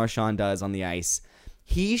that Brad Marchand does on the ice?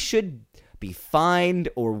 He should be fined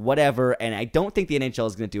or whatever, and I don't think the NHL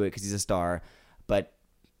is going to do it because he's a star, but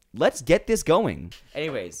let's get this going.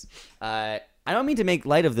 Anyways, I don't mean to make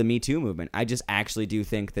light of the Me Too movement. I just actually do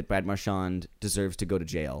think that Brad Marchand deserves to go to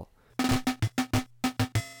jail.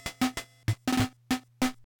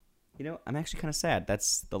 I'm actually kind of sad.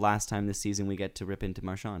 That's the last time this season we get to rip into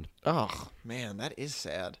Marchand. Oh, man, that is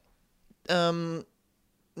sad. Now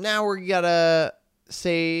we're gotta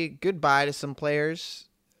say goodbye to some players.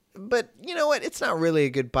 But you know what? It's not really a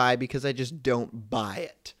goodbye because I just don't buy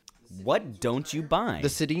it. What don't you buy? The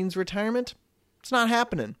Sedin's retirement? It's not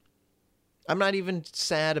happening. I'm not even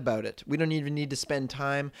sad about it. We don't even need to spend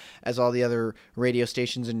time, as all the other radio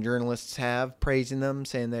stations and journalists have, praising them,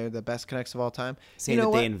 saying they're the best Canucks of all time. Saying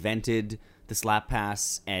that they invented the slap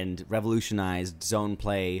pass and revolutionized zone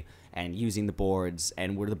play and using the boards,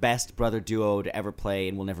 and we're the best brother duo to ever play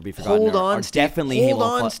and will never be forgotten. Hold on, Steve. Definitely Hold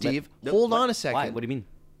on, Steve. Hold on a second. Why? What do you mean?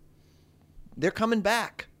 They're coming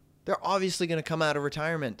back. They're obviously going to come out of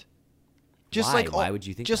retirement. Why would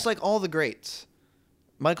you think Just that? like all the greats.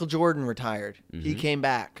 Michael Jordan retired. Mm-hmm. He came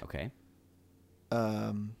back. Okay.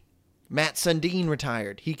 Matt Sundin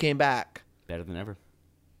retired. He came back. Better than ever.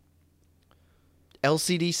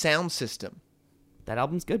 LCD Sound System. That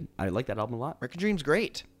album's good. I like that album a lot. Record Dream's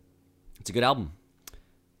great. It's a good album.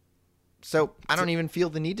 So I don't even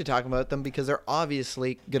feel the need to talk about them because they're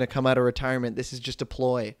obviously going to come out of retirement. This is just a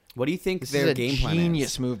ploy. What do you think This their is a game plan is?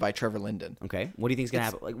 genius move by Trevor Linden. Okay. What do you think is going to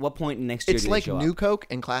happen? Like, what point next year It's do they like show New up? Coke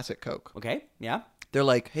and Classic Coke. Okay. Yeah. They're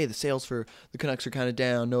like, hey, the sales for the Canucks are kind of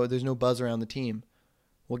down. No, there's no buzz around the team.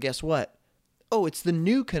 Well, guess what? Oh, it's the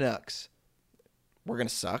new Canucks. We're going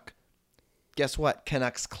to suck. Guess what?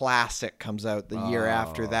 Canucks Classic comes out the year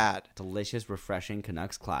after that. Delicious, refreshing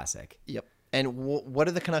Canucks Classic. Yep. And what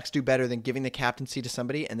do the Canucks do better than giving the captaincy to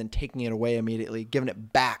somebody and then taking it away immediately, giving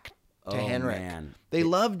it back to Henrik? Man. They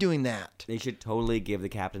love doing that. They should totally give the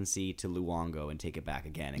captaincy to Luongo and take it back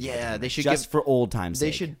again. And give it to Yeah, Henrik, they should just for old time's They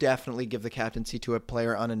sake. should definitely give the captaincy to a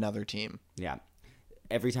player on another team. Yeah.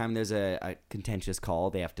 Every time there's a contentious call,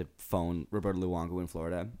 they have to phone Roberto Luongo in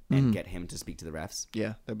Florida and get him to speak to the refs.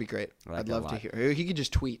 Yeah, that'd be great. I like I'd that a love to lot. hear. He could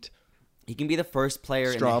just tweet. He can be the first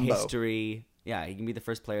player in Strombo. the history. Yeah, he can be the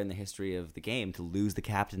first player in the history of the game to lose the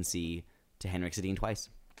captaincy to Henrik Sedin twice.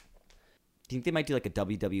 Do you think they might do like a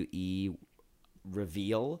WWE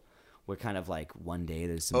reveal where kind of like one day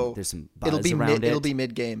there's some buzz around it? It'll be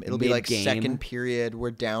mid-game. It'll be like Mid-game. second period.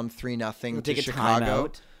 We're down 3-0 to take a Chicago.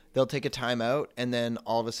 timeout. They'll take a timeout, and then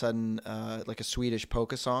all of a sudden, like a Swedish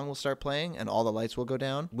polka song will start playing, and all the lights will go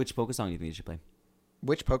down. Which polka song do you think you should play?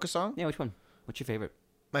 Which polka song? Yeah, which one? What's your favorite?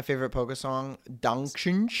 My favorite polka song,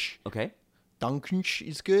 Dankensch. Okay. Dankensch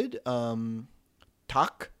is good.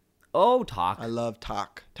 Tak. Oh, Talk. I love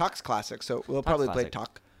Tak. Tak's classic, so we'll probably play classic.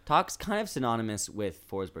 Tak. Talk's kind of synonymous with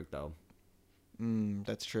Forsberg, though.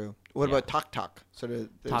 That's true. What about Tak Tak? Sort of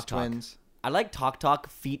those Talk Talk. twins. I like Talk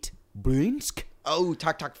feet Brunsk. Oh,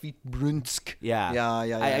 Tak Tak feet Brunsk. Yeah.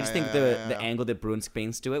 I just think the angle that Brunsk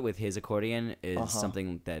brings to it with his accordion is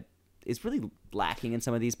something that is really lacking in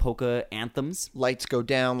some of these polka anthems. Lights go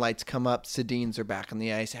down, lights come up. Sedins are back on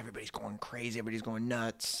the ice. Everybody's going crazy. Everybody's going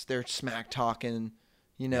nuts. They're smack talking.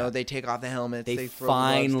 You know, they take off the helmets. They throw the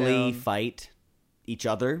gloves finally down. fight each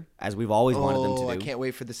other, as we've always wanted them to do. I can't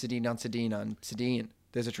wait for the Sedin on Sedin.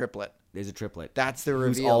 There's a triplet. There's a triplet. That's the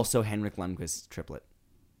Who's reveal. also Henrik Lundqvist's triplet.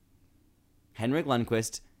 Henrik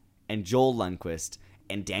Lundqvist and Joel Lundqvist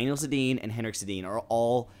and Daniel Sedin and Henrik Sedin are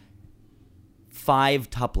all 5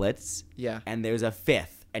 tuplets. Yeah. And there's a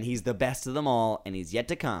 5th, and he's the best of them all, and he's yet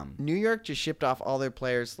to come. New York just shipped off all their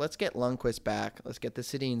players. Let's get Lundqvist back. Let's get the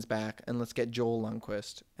Sedins back, and let's get Joel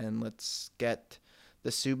Lundqvist, and let's get the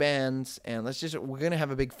Subans, and we're gonna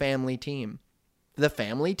have a big family team. The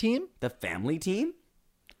family team? The family team?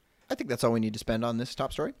 I think that's all we need to spend on this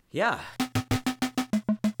top story. Yeah.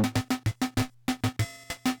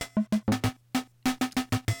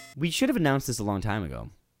 We should have announced this a long time ago.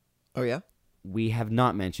 Oh yeah? We have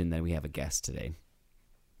not mentioned that we have a guest today.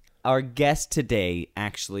 Our guest today,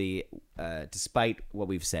 actually, despite what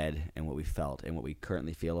we've said and what we felt and what we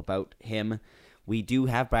currently feel about him, we do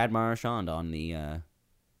have Brad Marchand on the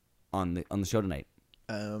show tonight.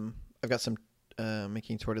 I've got some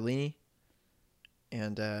making tortellini,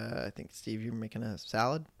 and I think Steve, you're making a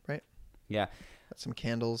salad, right? Yeah. Got some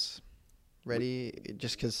candles ready,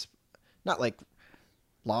 just because, not like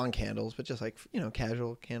long candles, but just like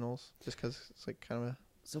casual candles, just because it's like kind of a.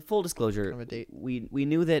 So full disclosure, kind of a date. We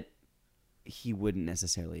knew that he wouldn't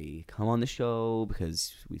necessarily come on the show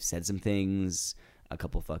because we've said some things. A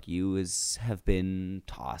couple fuck yous have been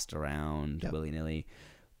tossed around willy-nilly.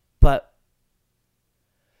 But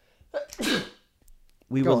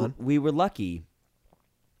we were lucky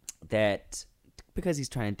that because he's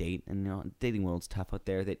trying to date, and dating world's tough out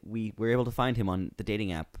there, that we were able to find him on the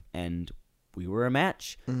dating app, and we were a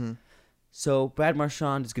match. Mm-hmm. So Brad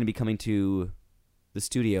Marchand is going to be coming to the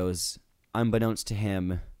studios, unbeknownst to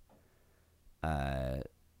him,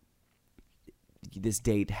 this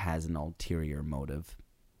date has an ulterior motive.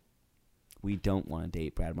 We don't want to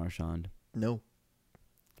date Brad Marchand. No.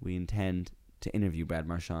 We intend to interview Brad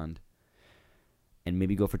Marchand and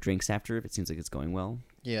maybe go for drinks after if it seems like it's going well.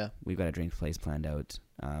 Yeah. We've got a drink place planned out.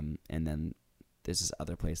 And then there's this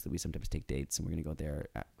other place that we sometimes take dates, and we're going to go there.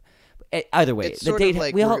 Either way, it's the date,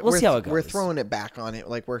 like we'll see how it goes. We're throwing it back on it.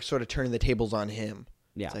 Like, we're sort of turning the tables on him.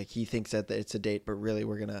 Yeah. It's like he thinks that it's a date, but really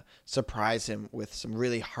we're going to surprise him with some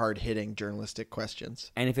really hard-hitting journalistic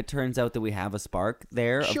questions. And if it turns out that we have a spark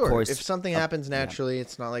there, sure, of course. If something happens naturally,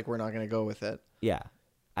 it's not like we're not going to go with it. Yeah.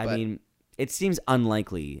 I mean, it seems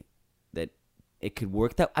unlikely that it could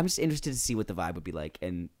work. That I'm just interested to see what the vibe would be like.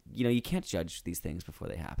 And, you can't judge these things before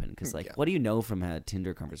they happen. Because, what do you know from a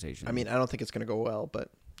Tinder conversation? I mean, I don't think it's going to go well, but,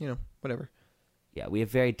 whatever. Yeah, we have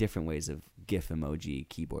very different ways of GIF emoji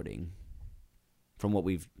keyboarding from what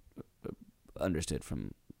we've understood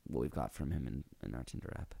from what we've got from him in our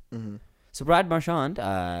Tinder app. Mm-hmm. So Brad Marchand,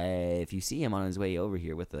 if you see him on his way over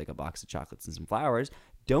here with like a box of chocolates and some flowers,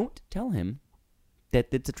 don't tell him that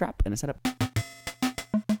it's a trap and a setup.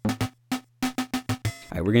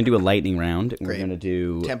 All right, we're going to do a lightning round. Great. We're going to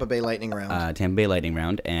do Tampa Bay Lightning round. Tampa Bay Lightning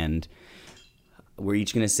round, and we're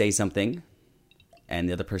each going to say something, and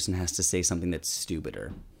the other person has to say something that's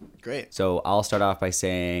stupider. Great. So I'll start off by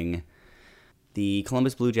saying the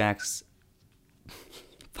Columbus Blue Jacks.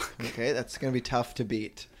 Okay, that's going to be tough to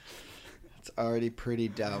beat. It's already pretty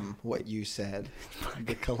dumb what you said.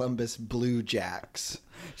 The Columbus Blue Jacks.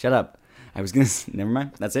 Shut up. I was going to... Never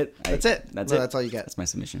mind. That's it. That's it. That's it. That's all you get. That's my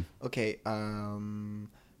submission. Okay,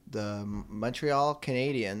 the Montreal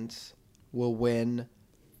Canadiens will win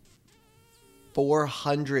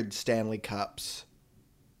 400 Stanley Cups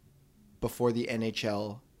before the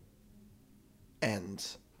NHL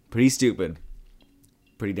ends. Pretty stupid.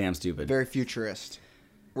 Pretty damn stupid. Very futurist.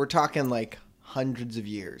 We're talking like hundreds of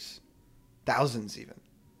years. Thousands even.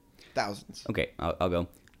 Thousands. Okay, I'll go.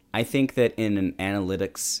 I think that in an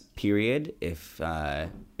analytics period, if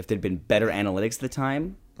there'd been better analytics at the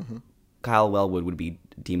time, Kyle Wellwood would be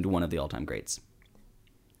deemed one of the all-time greats.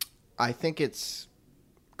 I think it's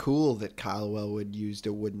cool that Kyle Wellwood used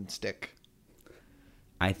a wooden stick.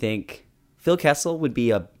 I think Phil Kessel would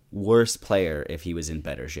be a worse player if he was in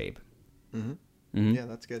better shape. Mm-hmm. Mm-hmm. Yeah,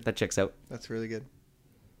 that's good. That checks out. That's really good.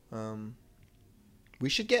 We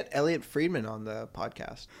should get Elliot Friedman on the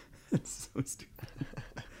podcast. That's so stupid.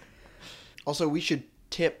 Also, we should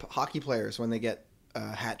tip hockey players when they get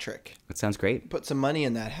a hat trick. That sounds great. Put some money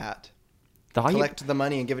in that hat. The hockey... Collect the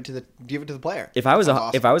money and give it to the player. If I was a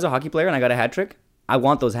hockey player and I got a hat trick, I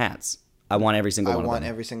want those hats. I want every single one of them. I want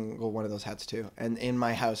every single one of those hats too. And in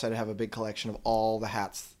my house, I'd have a big collection of all the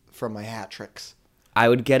hats from my hat tricks. I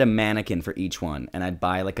would get a mannequin for each one, and I'd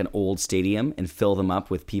buy like an old stadium and fill them up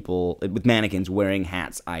with mannequins wearing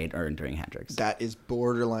hats I had earned during hat tricks. That is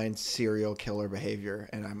borderline serial killer behavior,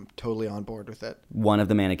 and I'm totally on board with it. One of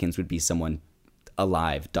the mannequins would be someone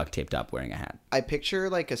alive, duct taped up, wearing a hat. I picture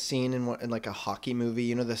like a scene in like a hockey movie.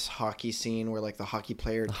 You know this hockey scene where like the hockey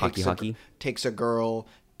player takes a girl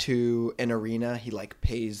to an arena. He like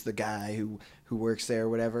pays the guy who works there or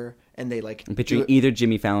whatever, and they like... I'm picturing either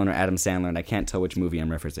Jimmy Fallon or Adam Sandler, and I can't tell which movie I'm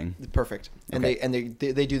referencing. Perfect. And okay.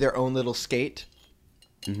 they do their own little skate.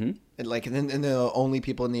 Mm-hmm. And then the only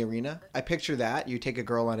people in the arena. I picture that. You take a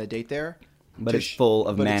girl on a date there. But it's full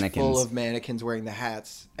of mannequins. It's full of mannequins wearing the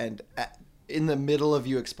hats, and in the middle of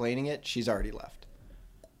you explaining it, she's already left.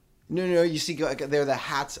 No, you see, they're the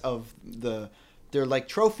hats of they're like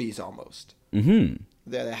trophies almost. Mm-hmm.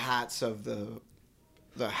 They're the hats of the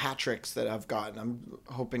hat tricks that I've gotten. I'm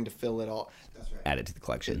hoping to fill it all. That's right. Add it to the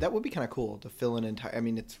collection. That would be kind of cool to fill an entire... I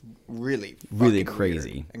mean, it's really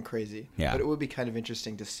crazy. And crazy. Yeah. But it would be kind of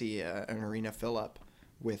interesting to see an arena fill up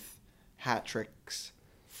with hat tricks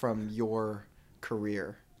from your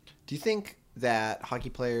career. Do you think that hockey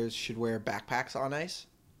players should wear backpacks on ice?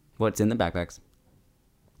 What's in the backpacks?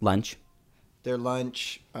 Lunch. Their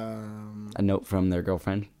lunch. A note from their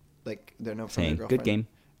girlfriend. Like their note saying, from their girlfriend. Good game.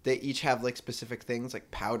 They each have like specific things, like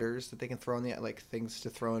powders that they can throw in the like things to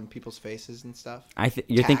throw in people's faces and stuff.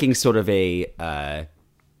 You're thinking sort of a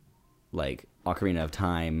like Ocarina of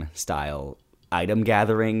Time style item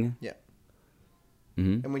gathering. Yeah.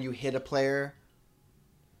 Mm-hmm. And when you hit a player,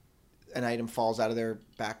 an item falls out of their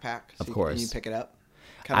backpack. So of course. And you pick it up.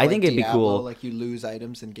 I think it'd be cool. Like you lose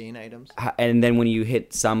items and gain items. And then when you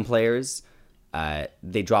hit some players,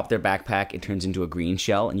 they drop their backpack, it turns into a green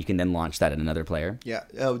shell, and you can then launch that at another player. Yeah.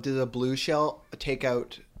 Oh, does a blue shell take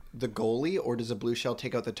out the goalie, or does a blue shell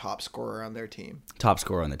take out the top scorer on their team? Top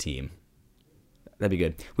scorer on the team. That'd be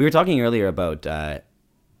good. We were talking earlier about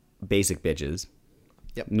basic bitches.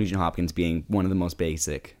 Yep. Nugent Hopkins being one of the most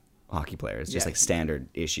basic hockey players, just like standard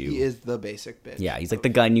issue. He is the basic bitch. Yeah, he's like the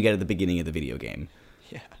gun you get at the beginning of the video game.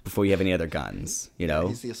 Yeah. Before you have any other guns, you know?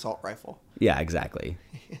 He's the assault rifle. Yeah, exactly.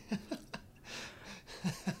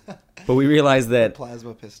 But we realized that... The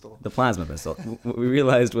plasma pistol. What we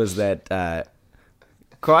realized was that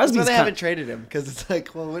Crosby's... That's why they haven't traded him, because it's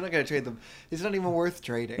like, well, we're not going to trade them. He's not even worth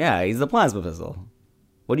trading. Yeah, he's the plasma pistol.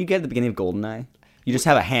 What do you get at the beginning of GoldenEye? You just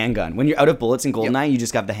have a handgun. When you're out of bullets in GoldenEye, you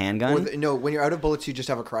just got the handgun? No, when you're out of bullets, you just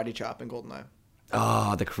have a karate chop in GoldenEye.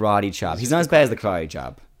 Oh, the karate chop. He's not as bad as the karate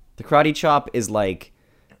chop. The karate chop is like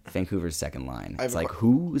Vancouver's second line. It's like,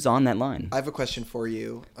 who's on that line? I have a question for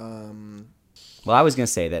you. Well, I was going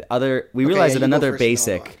to say that we realized that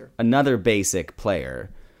another basic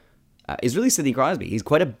player is really Sidney Crosby. He's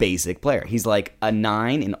quite a basic player. He's like a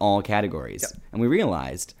 9 in all categories. Yep. And we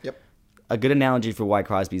realized a good analogy for why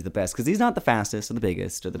Crosby's the best, because he's not the fastest or the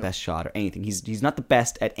biggest or the best shot or anything. He's not the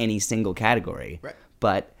best at any single category. Right.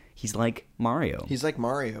 But he's like Mario. He's like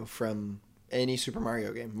Mario from any Super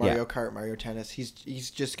Mario game. Mario Kart, Mario Tennis. He's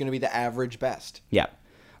just going to be the average best. Yeah.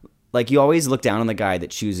 Like, you always look down on the guy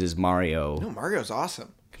that chooses Mario. No, Mario's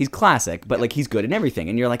awesome. He's classic, but, like, he's good in everything.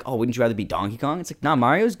 And you're like, oh, wouldn't you rather be Donkey Kong? It's like, nah,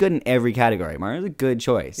 Mario's good in every category. Mario's a good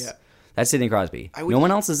choice. Yeah. That's Sidney Crosby. No one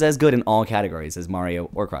else is as good in all categories as Mario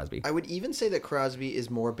or Crosby. I would even say that Crosby is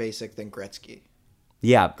more basic than Gretzky.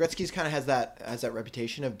 Yeah. Gretzky's kind of has that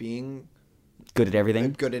reputation of being... good at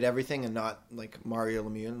everything? Good at everything, and not, like, Mario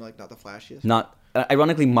Lemieux, like, not the flashiest.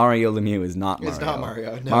 Ironically, Mario Lemieux is not Mario. It's not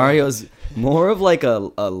Mario. No. Mario's more of like a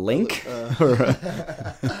Link. He's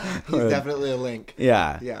definitely a Link.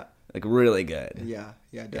 Yeah. Yeah. Like really good. Yeah,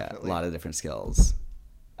 definitely. Yeah, a lot of different skills.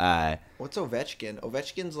 What's Ovechkin?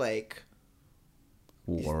 Ovechkin's like...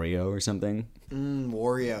 Wario or something?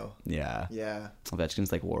 Wario. Yeah. Yeah.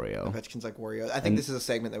 Ovechkin's like Wario. I think this is a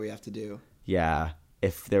segment that we have to do. Yeah.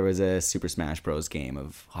 If there was a Super Smash Bros. Game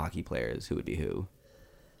of hockey players, who would be who?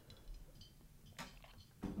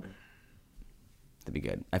 That'd be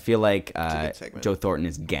good. I feel like Joe Thornton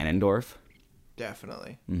is Ganondorf.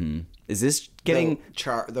 Definitely. Mm-hmm. Is this getting...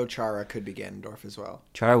 Though Chara could be Ganondorf as well.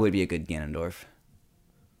 Chara would be a good Ganondorf.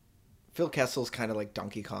 Phil Kessel's kind of like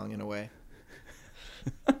Donkey Kong in a way.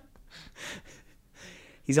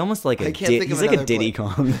 He's almost like a Diddy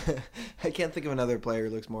Kong. I can't think of another player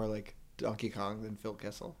who looks more like Donkey Kong than Phil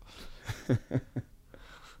Kessel.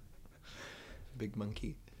 Big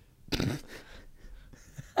monkey.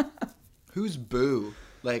 Who's Boo?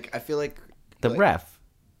 Like, I feel like... The ref.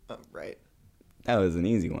 Right. That was an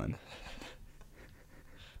easy one.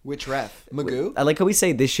 Which ref? Magoo? I like how we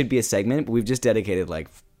say this should be a segment, but we've just dedicated like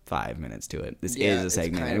 5 minutes to it. This is a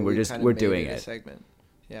segment, and we're doing it. A segment.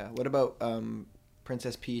 Yeah. What about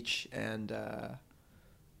Princess Peach and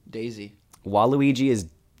Daisy? Waluigi is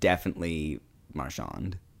definitely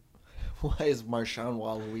Marchand. Why is Marchand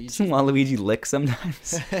Waluigi? Doesn't Waluigi lick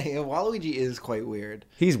sometimes? Yeah, Waluigi is quite weird.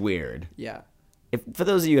 He's weird. Yeah. For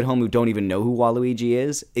those of you at home who don't even know who Waluigi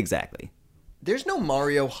is, exactly. There's no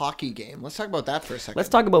Mario hockey game. Let's talk about that for a second. Let's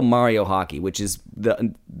talk about Mario Hockey, which is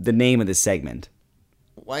the name of this segment.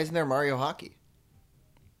 Why isn't there Mario Hockey?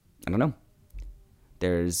 I don't know.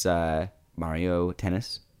 There's Mario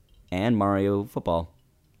Tennis and Mario Football.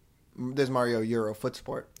 There's Mario Euro Foot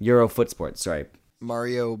Sport. Euro Foot Sport, sorry.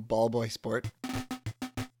 Mario Ball Boy Sport.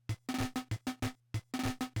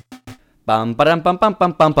 Bum ba-dum bum bum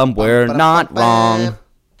bum bum bum. We're not wrong.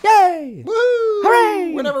 Yay! Woo!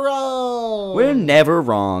 Hooray! We're never wrong. We're never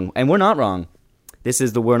wrong, and we're not wrong. This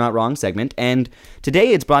is the We're Not Wrong segment, and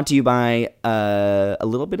today it's brought to you by a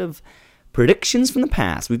little bit of predictions from the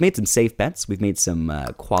past. We've made some safe bets. We've made some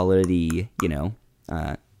quality,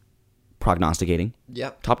 prognosticating.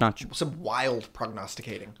 Yep. Top notch. Some wild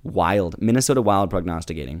prognosticating. Minnesota Wild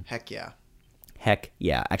prognosticating. Heck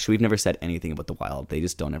yeah. Actually, we've never said anything about the Wild. They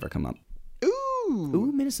just don't ever come up.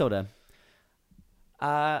 Ooh, Minnesota.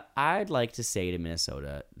 I'd like to say to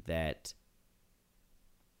Minnesota that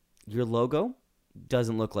your logo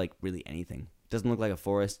doesn't look like really anything. Doesn't look like a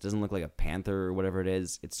forest. Doesn't look like a panther or whatever it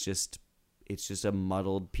is. It's just a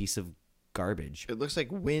muddled piece of garbage. It looks like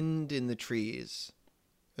wind in the trees.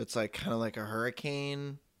 It's like kind of like a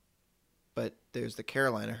hurricane, but there's the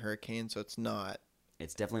Carolina hurricane, so it's not.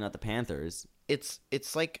 It's definitely not the Panthers. It's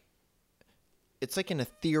like an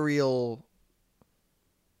ethereal.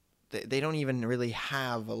 They don't even really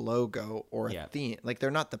have a logo or a theme. Like, they're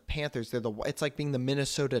not the Panthers. It's like being the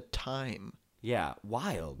Minnesota Time. Yeah,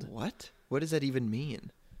 wild. What? What does that even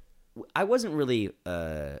mean? I wasn't really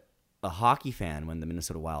a hockey fan when the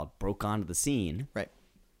Minnesota Wild broke onto the scene. Right.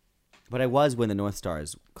 But I was when the North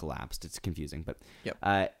Stars collapsed. It's confusing. But yep.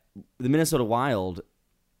 The Minnesota Wild,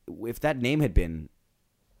 if that name had been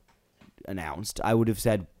announced, I would have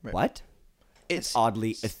said, what? It's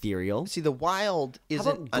oddly ethereal. See, the wild isn't...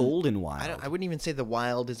 How about golden wild? I wouldn't even say the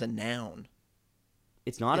wild is a noun.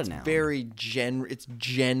 It's not a noun. It's a very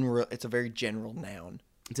general noun.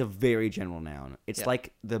 It's a very general noun. It's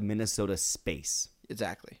like the Minnesota space.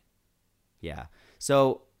 Exactly. Yeah.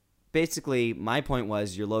 So basically, my point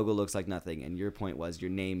was your logo looks like nothing, and your point was your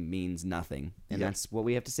name means nothing. And that's what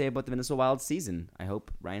we have to say about the Minnesota Wild season. I hope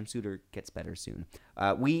Ryan Suter gets better soon.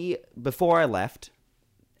 Before I left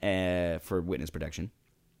for witness protection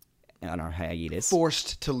on our hiatus.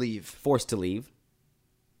 Forced to leave.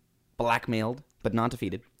 Blackmailed, but not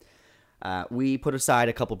defeated. We put aside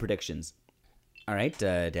a couple predictions. All right,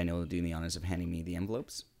 Daniel, do the honors of handing me the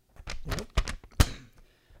envelopes. Yep.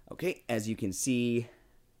 Okay, as you can see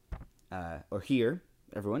or hear,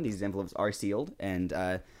 everyone, these envelopes are sealed. And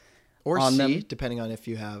or see, them, depending on if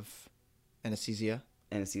you have anesthesia.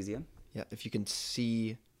 Anesthesia. Yeah, if you can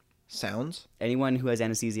see sounds. Anyone who has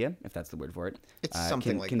anesthesia, if that's the word for it, it's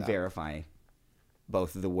something can verify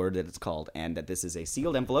both the word that it's called and that this is a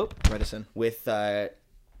sealed envelope. Redison. With the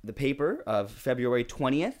paper of February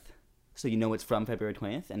 20th. So you know it's from February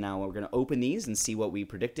 20th. And now we're going to open these and see what we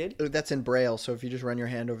predicted. That's in Braille. So if you just run your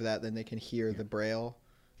hand over that, then they can hear the Braille.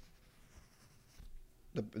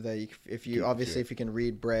 If you can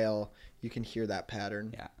read Braille, you can hear that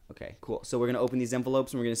pattern. Yeah. Okay, cool. So we're going to open these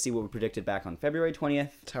envelopes and we're going to see what we predicted back on February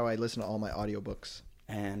 20th. That's how I listen to all my audiobooks.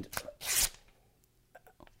 And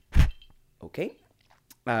okay.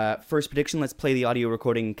 First prediction, let's play the audio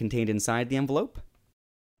recording contained inside the envelope.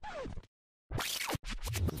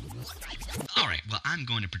 All right, well, I'm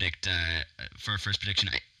going to predict for our first prediction.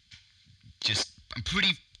 I'm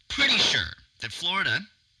pretty sure that Florida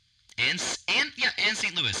and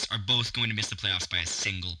St. Louis are both going to miss the playoffs by a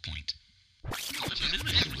single point. I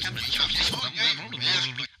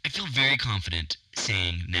feel very confident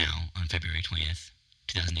saying now on February 20th,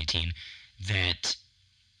 2018, that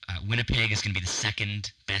Winnipeg is going to be the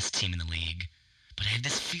second best team in the league, but I have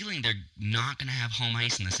this feeling they're not going to have home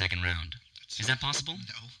ice in the second round. Is that possible?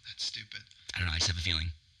 No, that's stupid. I don't know, I just have a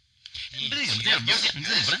feeling. I have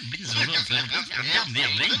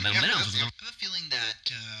a feeling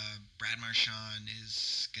that Brad Marchand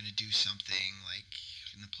is going to do something like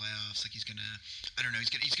in the playoffs, like he's going to, I don't know, he's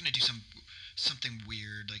going to do something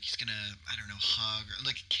weird, like he's going to, I don't know, hug or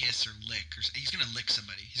like kiss or lick, or he's going to lick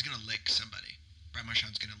somebody. Brad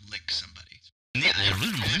Marchand's going to lick somebody.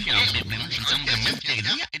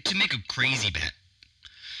 To make a crazy bet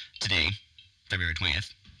today, February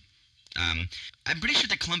 20th, I'm pretty sure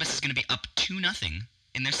that Columbus is going to be up 2-0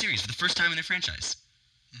 in their series for the first time in their franchise.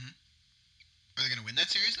 Mm-hmm. Are they going to win that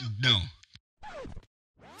series, though? No.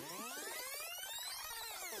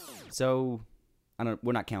 So,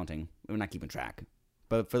 we're not counting. We're not keeping track.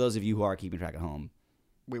 But for those of you who are keeping track at home,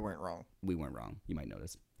 we weren't wrong. You might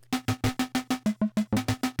notice.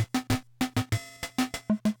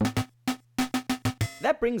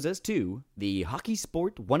 That brings us to the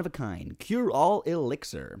HockeySport one-of-a-kind cure-all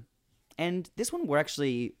elixir. And this one we're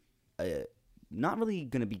actually not really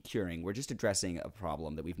going to be curing. We're just addressing a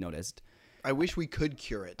problem that we've noticed. I wish we could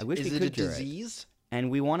cure it. Is it a disease? And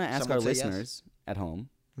we want to ask our listeners at home,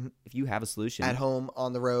 if you have a solution. At home,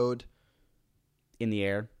 on the road. In the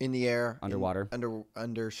air. Underwater.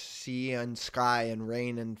 Under sea and sky and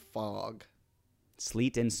rain and fog.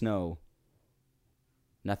 Sleet and snow.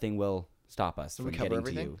 Nothing will stop us from getting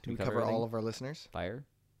everything? to you. Do we cover all of our listeners? Fire?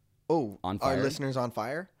 Oh, on fire? Our listeners on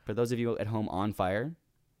fire? For those of you at home on fire,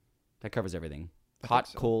 that covers everything. Hot,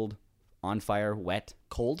 cold, on fire, wet.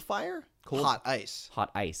 Cold fire? Cold. Hot ice.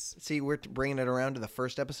 Hot ice. See, we're bringing it around to the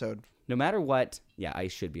first episode. No matter what, yeah,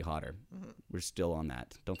 ice should be hotter. Mm-hmm. We're still on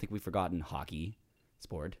that. Don't think we've forgotten hockey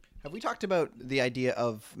sport. Have we talked about the idea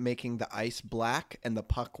of making the ice black and the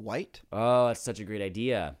puck white? Oh, that's such a great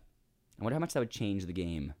idea. I wonder how much that would change the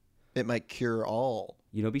game. It might cure all.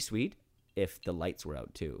 You know, it'd be sweet if the lights were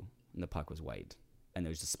out too and the puck was white. And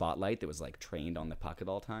there's a spotlight that was like trained on the puck at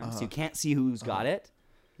all times. So you can't see who's got it.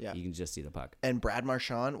 Yeah. You can just see the puck. And Brad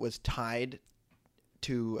Marchand was tied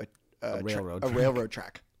to a railroad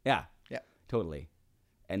track. Yeah. Yeah. Totally.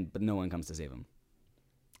 But no one comes to save him.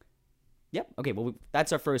 Yep. Okay, well,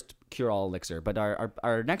 that's our first cure-all elixir. But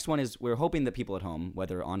our next one is we're hoping that people at home,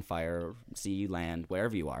 whether on fire, sea, land,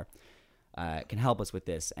 wherever you are, can help us with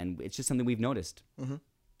this. And it's just something we've noticed. Mm-hmm.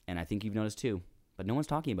 And I think you've noticed too. But no one's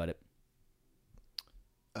talking about it.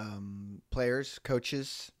 Players,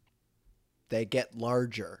 coaches, they get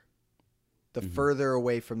larger. The further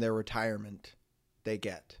away from their retirement they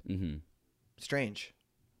get. Mm-hmm. Strange.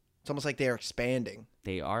 It's almost like they are expanding.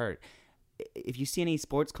 They are. If you see any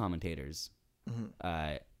sports commentators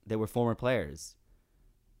that were former players,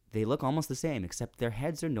 they look almost the same, except their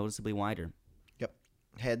heads are noticeably wider. Yep.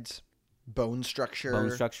 Heads, bone structure.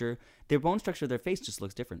 Their bone structure, their face just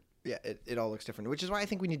looks different. Yeah, it all looks different, which is why I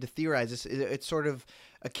think we need to theorize this. It's sort of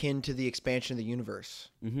akin to the expansion of the universe.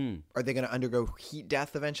 Mm-hmm. Are they going to undergo heat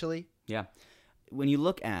death eventually? Yeah. When you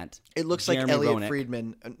look at it looks Jeremy like Elliot Roenick,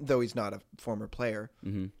 Friedman, though he's not a former player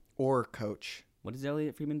or coach. What does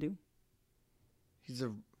Elliot Friedman do? He's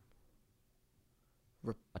a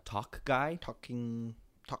talk guy? Talk. A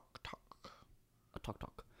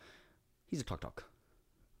talk. He's a talk.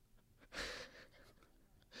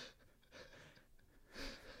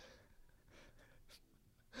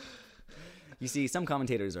 You see, some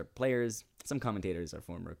commentators are players, some commentators are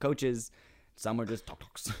former coaches, some are just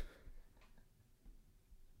talks.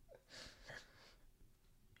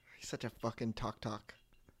 He's such a fucking talk.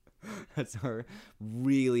 That's our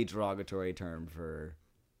really derogatory term for...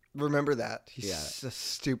 Remember that. He's a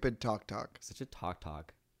stupid talk. Such a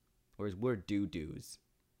talk. Whereas we're do-dos.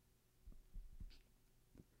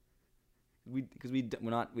 Because we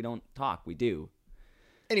don't talk, we do.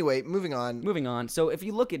 Anyway, moving on. So if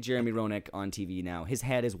you look at Jeremy Roenick on TV now, his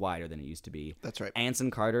head is wider than it used to be. That's right. Anson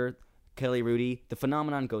Carter, Kelly Rudy, the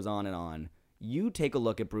phenomenon goes on and on. You take a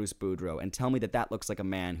look at Bruce Boudreau and tell me that looks like a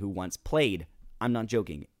man who once played, I'm not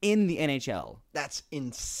joking, in the NHL. That's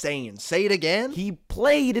insane. Say it again? He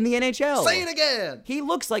played in the NHL. Say it again! He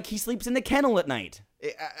looks like he sleeps in the kennel at night.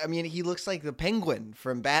 I mean, he looks like the Penguin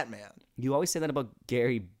from Batman. You always say that about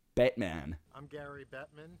Gary Bettman. I'm Gary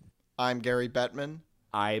Bettman. I'm Gary Bettman.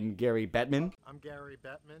 I'm Gary Bettman. I'm Gary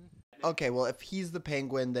Bettman. Okay, well, if he's the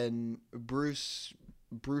Penguin, then Bruce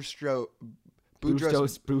Boudreau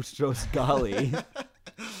Golly.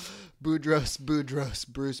 Bruce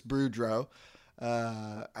Boudreau.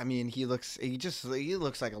 I mean, he looks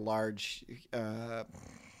like a large.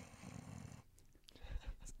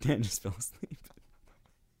 Dan just fell asleep.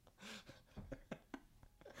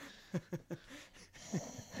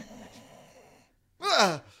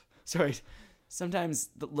 Sorry. Sometimes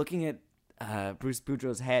looking at Bruce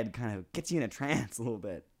Boudreau's head kind of gets you in a trance a little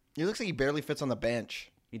bit. He looks like he barely fits on the bench.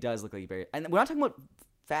 He does look like and we're not talking about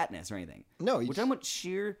fatness or anything. No, we're talking about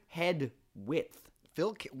sheer head width.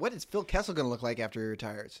 What is Phil Kessel going to look like after he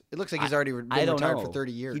retires? It looks like he's already been retired for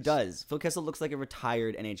 30 years. He does. Phil Kessel looks like a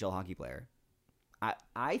retired NHL hockey player.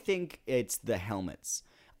 I think it's the helmets.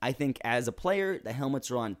 I think as a player, the helmets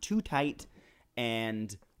are on too tight,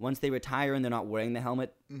 and once they retire and they're not wearing the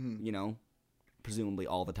helmet, presumably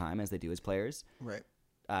all the time as they do as players, right?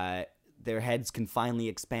 Their heads can finally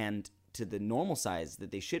expand to the normal size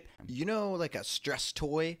that they should. You know, like a stress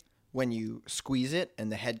toy, when you squeeze it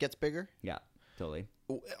and the head gets bigger? Yeah, totally.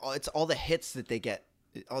 It's all the hits that they get.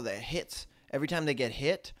 All the hits. Every time they get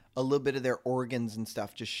hit, a little bit of their organs and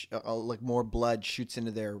stuff, like more blood shoots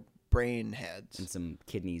into their brain heads. And some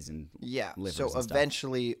kidneys and livers so and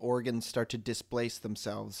eventually organs start to displace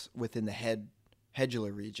themselves within the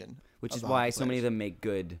headular region. Which is why so many of them make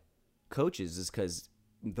good coaches, is because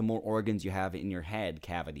the more organs you have in your head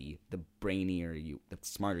cavity, the brainier the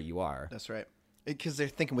smarter you are. That's right. Because they're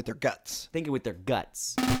thinking with their guts.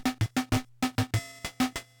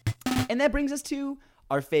 And that brings us to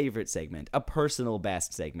our favorite segment, a personal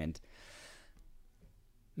best segment.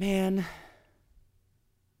 Man,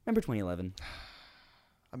 remember 2011?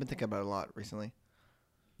 I've been thinking about it a lot recently.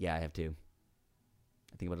 Yeah, I have too.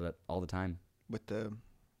 I think about it all the time.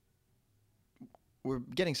 We're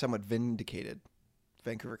getting somewhat vindicated,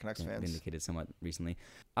 Vancouver Canucks fans. Vindicated somewhat recently.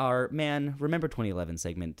 Our Man, Remember 2011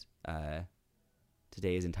 segment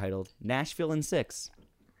today is entitled Nashville in 6.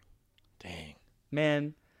 Dang.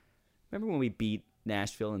 Man, remember when we beat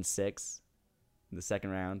Nashville in 6 in the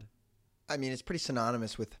second round? I mean, it's pretty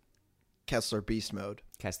synonymous with Kessler Beast Mode.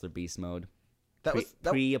 That was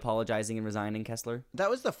pre-apologizing and resigning Kessler?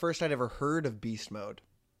 That was the first I'd ever heard of Beast Mode.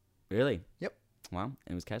 Really? Yep. Wow,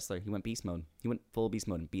 it was Kessler. He went beast mode. He went full beast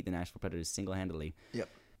mode and beat the Nashville Predators single-handedly. Yep.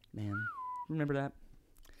 Man, remember that?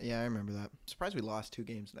 Yeah, I remember that. I'm surprised we lost 2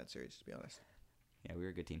 games in that series, to be honest. Yeah, we were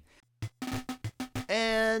a good team.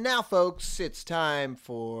 And now, folks, it's time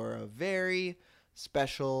for a very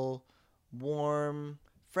special, warm,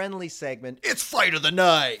 friendly segment. It's Fight of the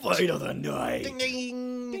Night! Fight of the Night! Ding,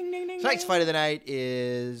 ding! Ding, ding, ding, Tonight's ding. Fight of the Night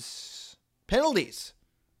is penalties.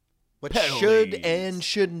 What Penalties. should and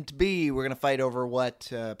shouldn't be. We're going to fight over what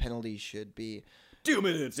penalties should be. 2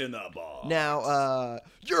 minutes in the box. Now,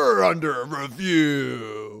 you're under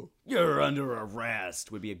review. You're under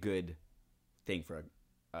arrest would be a good thing for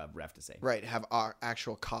a ref to say. Right, have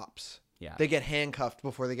actual cops. Yeah. They get handcuffed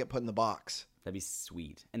before they get put in the box. That'd be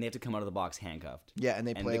sweet. And they have to come out of the box handcuffed. Yeah, and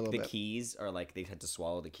they play a little the bit. keys are like, they had to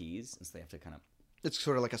swallow the keys, and so they have to kind of... It's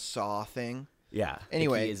sort of like a saw thing. Yeah.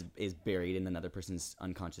 Anyway. The key is buried in another person's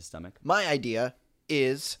unconscious stomach. My idea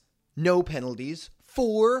is no penalties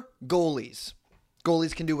for goalies.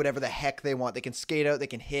 Goalies can do whatever the heck they want. They can skate out, they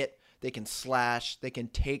can hit, they can slash, they can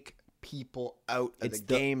take people out of the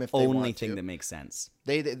game if they want to. It's the only thing that makes sense.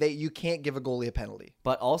 You can't give a goalie a penalty.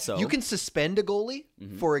 But also, you can suspend a goalie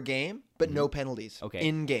for a game, but no penalties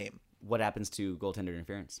in game. What happens to goaltender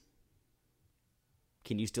interference?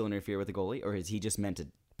 Can you still interfere with the goalie, or is he just meant to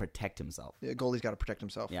protect himself? The goalie's got to protect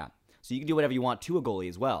himself. Yeah. So you can do whatever you want to a goalie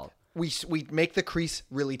as well. We make the crease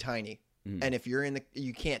really tiny. And if you're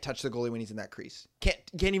you can't touch the goalie when he's in that crease. Can't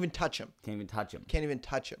even touch him. Can't even touch him. Can't even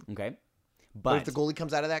touch him. Okay. But if the goalie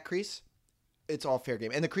comes out of that crease, it's all fair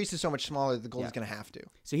game. And the crease is so much smaller that the goalie's going to have to.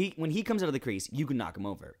 So when he comes out of the crease, you can knock him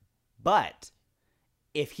over. But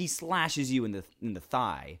if he slashes you in the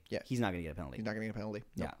thigh, he's not going to get a penalty. He's not going to get a penalty.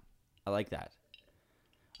 Yeah. Nope. I like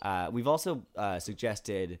that. We've also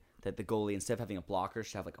suggested that the goalie, instead of having a blocker,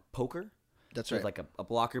 should have like a poker. That's right. Like a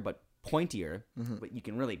blocker, but pointier, but you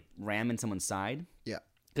can really ram in someone's side. Yeah.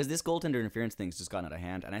 Because this goaltender interference thing's just gotten out of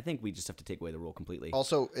hand, and I think we just have to take away the rule completely.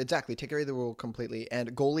 Also, exactly, take away the rule completely.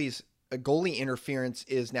 And goalie interference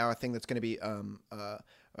is now a thing that's going to be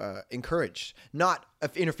encouraged. Not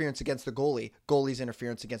interference against the goalie, goalie's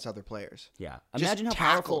interference against other players. Yeah. Imagine how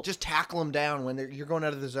powerful. Just tackle them down when you're going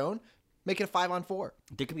out of the zone. Make it a 5-on-4.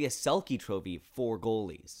 There could be a Selke trophy for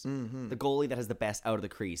goalies. The goalie that has the best out of the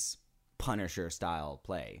crease Punisher style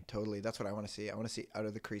play. Totally. That's what I want to see. I want to see out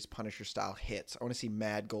of the crease Punisher style hits. I want to see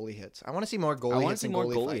mad goalie hits. I want to see more goalie hits and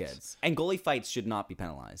goalie fights. And goalie fights should not be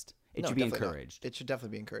penalized. It should be encouraged. It should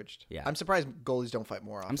definitely be encouraged. Yeah. I'm surprised goalies don't fight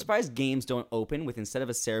more often. I'm surprised games don't open with, instead of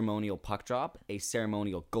a ceremonial puck drop, a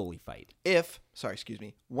ceremonial goalie fight.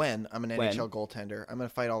 When I'm an NHL goaltender, I'm going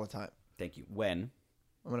to fight all the time. Thank you. When?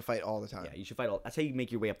 I'm going to fight all the time. Yeah, you should fight all. That's how you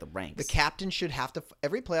make your way up the ranks. The captain should have to.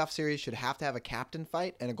 Every playoff series should have to have a captain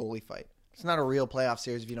fight and a goalie fight. It's not a real playoff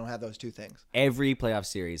series if you don't have those two things. Every playoff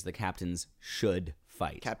series, the captains should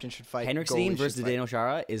fight. Captain should fight. Henrik Sedin versus Zdeno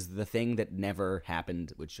Chara is the thing that never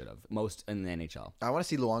happened, which should have. Most in the NHL. I want to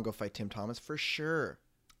see Luongo fight Tim Thomas for sure.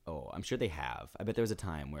 Oh, I'm sure they have. I bet there was a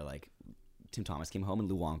time where like Tim Thomas came home and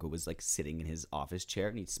Luongo was like sitting in his office chair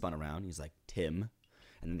and he spun around. He's like, Tim.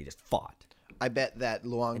 And then they just fought. I bet that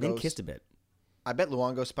Luongo. And then kissed a bit. I bet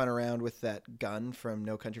Luongo spun around with that gun from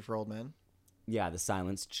No Country for Old Men. Yeah, the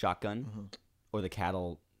silenced shotgun or the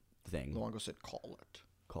cattle thing. Luongo said, "Call it.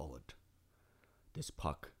 Call it. This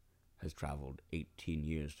puck has traveled 18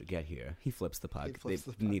 years to get here." He flips the puck.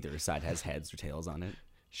 Neither side has heads or tails on it.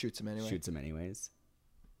 Shoots him anyways.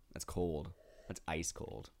 That's cold. That's ice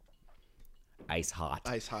cold. Ice hot.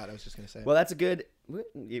 Ice hot, I was just going to say. Well, that's a good... Yep.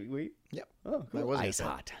 Oh, cool. That was ice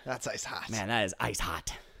hot. That's ice hot. Man, that is ice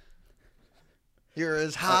hot. You're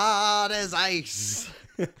as hot as ice.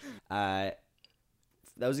 That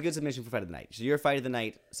was a good submission for Fight of the Night. So your Fight of the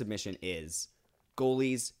Night submission is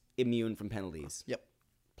goalies immune from penalties. Yep.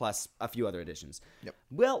 Plus a few other additions. Yep.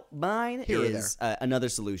 Well, mine is another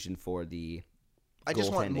solution for the I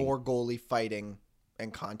just want more goalie fighting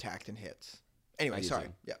and contact and hits. Anyway, sorry.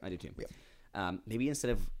 Too. Yeah. I do too. Yeah. Maybe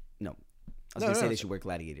instead of... No. I was going to say they should wear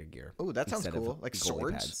gladiator gear. Oh, that sounds cool. Like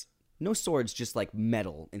swords? Pads. No swords, just like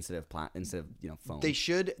metal instead of foam. They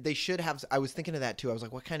should have. I was thinking of that too. I was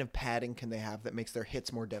like, what kind of padding can they have that makes their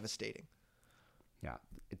hits more devastating? Yeah,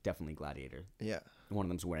 definitely gladiator. Yeah. One of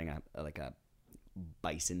them's wearing a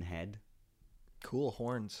bison head. Cool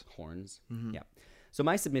horns. Mm-hmm. Yeah. So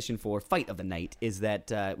my submission for Fight of the Night is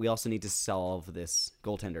that we also need to solve this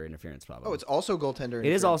goaltender interference problem. Oh, it's also goaltender interference.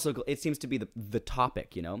 It is also. It seems to be the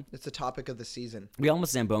topic, you know? It's the topic of the season. We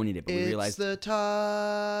almost Zambonied it, but we realized... It's the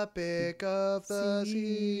topic of the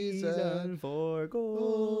season for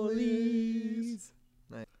goalies.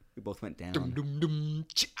 Nice. We both went down. Dum, dum, dum,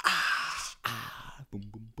 boom,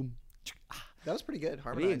 boom, boom. That was pretty good.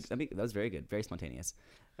 Harmonized. That was very good. Very spontaneous.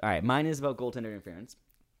 All right, mine is about goaltender interference.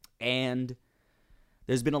 And...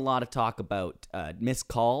 there's been a lot of talk about missed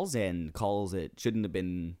calls and calls that shouldn't have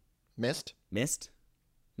been missed.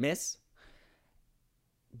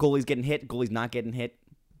 Goalies getting hit, goalies not getting hit,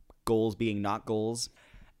 goals being not goals.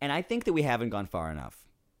 And I think that we haven't gone far enough.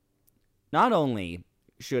 Not only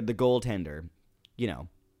should the goaltender,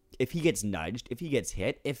 if he gets nudged, if he gets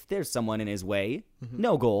hit, if there's someone in his way,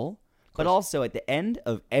 no goal. But also at the end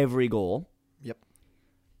of every goal,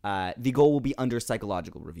 the goal will be under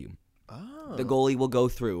psychological review. Oh. The goalie will go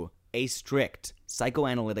through a strict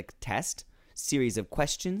psychoanalytic test, series of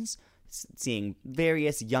questions, seeing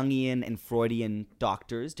various Jungian and Freudian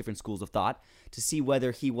doctors, different schools of thought, to see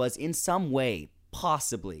whether he was in some way,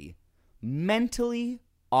 possibly, mentally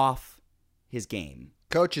off his game.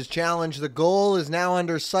 Coach's challenge. The goal is now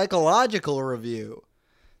under psychological review.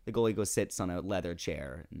 The goalie sits on a leather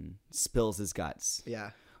chair and spills his guts.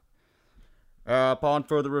 Yeah. Upon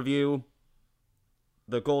further review,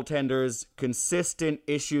 the goaltender's consistent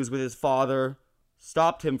issues with his father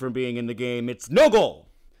stopped him from being in the game. It's no goal.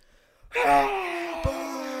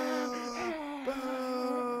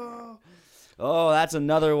 Oh, that's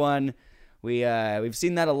another one. We've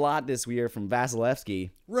seen that a lot this year from Vasilevsky.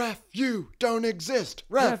 Ref, you don't exist.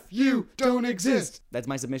 Ref, you don't exist. That's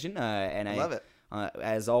my submission, and I love it.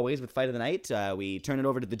 As always with Fight of the Night, we turn it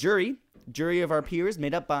over to the jury. Jury of our peers,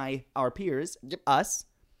 made up by our peers, us.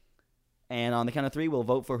 And on the count of 3, we'll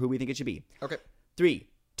vote for who we think it should be. Okay. 3,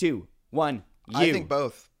 2, 1, you. I think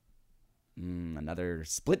both. Another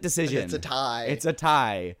split decision. It's a tie. It's a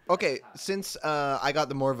tie. Okay, since I got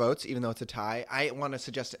the more votes, even though it's a tie, I want to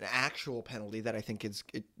suggest an actual penalty that I think it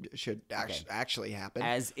should actually happen.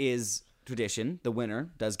 As is tradition, the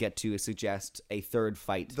winner does get to suggest a third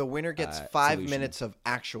fight. The winner gets 5 minutes of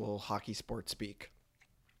actual hockey sport speak.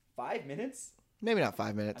 5 minutes? Maybe not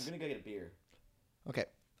 5 minutes. I'm going to go get a beer. Okay,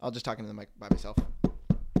 I'll just talk into the mic by myself.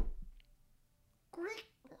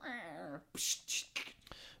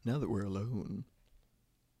 Now that we're alone,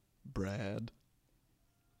 Brad.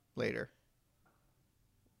 Later.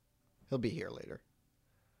 He'll be here later.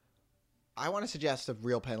 I want to suggest a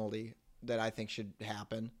real penalty that I think should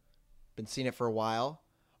happen. Been seeing it for a while.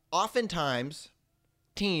 Oftentimes,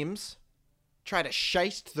 teams try to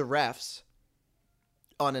shiest the refs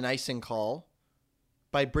on an icing call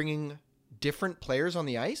by bringing different players on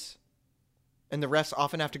the ice. And the refs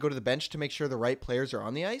often have to go to the bench to make sure the right players are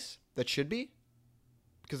on the ice that should be.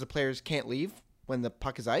 Because the players can't leave when the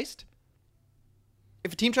puck is iced.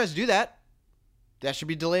 If a team tries to do that, that should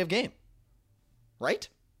be delay of game. Right?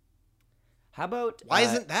 How about... Why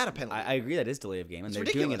isn't that a penalty? I agree that is delay of game, and It's they're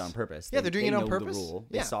ridiculous. doing it on purpose. Yeah, they're doing it on know purpose. The rule.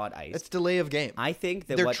 Yeah. They saw it iced. It's delay of game. I think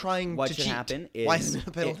that They're what trying what to should cheat. happen is... Why isn't it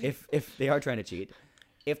a penalty? If they are trying to cheat,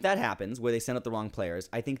 if that happens, where they send out the wrong players,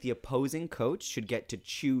 I think the opposing coach should get to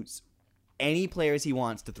choose any players he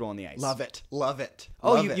wants to throw on the ice. Love it. Love it.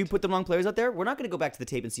 Oh, Love you put the wrong players out there? We're not going to go back to the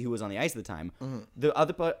tape and see who was on the ice at the time. Mm-hmm. The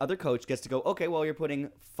other coach gets to go, okay, well, you're putting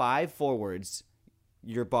 5 forwards,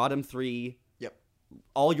 your bottom 3, Yep.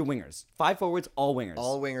 all your wingers. 5 forwards, all wingers.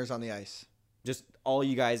 All wingers on the ice. Just all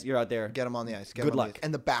you guys, you're out there. Get them on the ice. Get Good 'em on the luck. ice.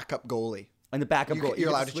 And the backup goalie. And the backup goalie. You're You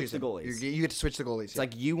allowed get to choose switch the them. goalies. You get to switch the goalies. It's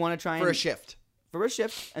like you want to try and... for a shift. For a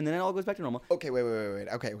shift, and then it all goes back to normal. Okay, wait.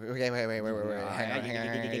 Okay, hang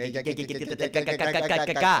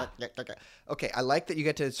on. Okay, I like that you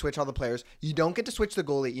get to switch all the players. You don't get to switch the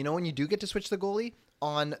goalie. You know when you do get to switch the goalie?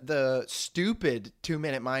 On the stupid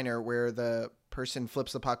 2-minute minor where the person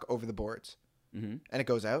flips the puck over the boards. And it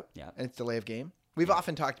goes out. Yeah. And it's delay of game. We've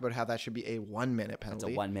often talked about how that should be a 1-minute penalty.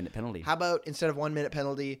 It's a 1-minute penalty. How about instead of 1-minute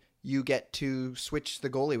penalty, you get to switch the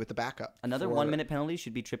goalie with the backup? Another 1-minute penalty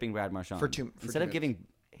should be tripping Brad Marchand. For 2 Instead of minutes. giving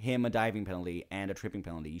him a diving penalty and a tripping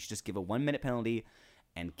penalty, you should just give a 1-minute penalty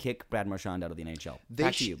and kick Brad Marchand out of the NHL.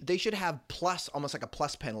 Back to you. They should have plus, almost like a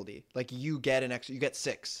plus penalty. Like you get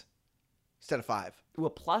 6 instead of 5. Ooh, a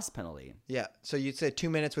plus penalty. Yeah. So you'd say 2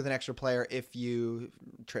 minutes with an extra player if you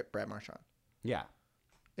trip Brad Marchand. Yeah.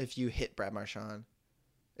 If you hit Brad Marchand.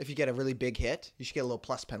 If you get a really big hit, you should get a little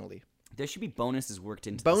plus penalty. There should be bonuses worked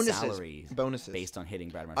into the salary Bonuses. based on hitting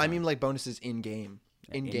Brad Marchand. I mean like bonuses in-game.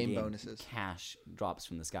 In-game bonuses. Cash drops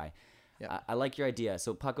from the sky. Yeah. I like your idea.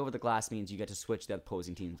 So puck over the glass means you get to switch the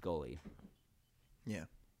opposing team's goalie. Yeah.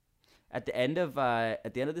 At the end of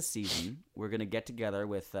the season, we're gonna get together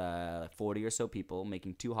with 40 or so people,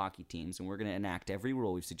 making 2 hockey teams, and we're gonna enact every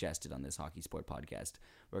rule we've suggested on this HockeySport podcast.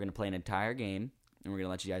 We're gonna play an entire game, and we're gonna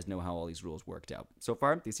let you guys know how all these rules worked out. So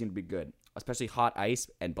far, they seem to be good, especially hot ice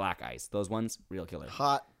and black ice. Those ones, real killer.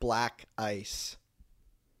 Hot black ice.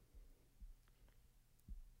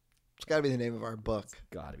 It's got to be the name of our book.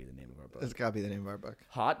 Gotta be the name of our book. It's got to be the name of our book.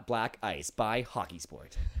 Hot Black Ice by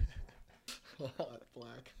HockeySport. Hot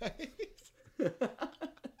black ice.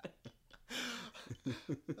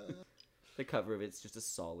 The cover of it's just a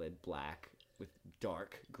solid black with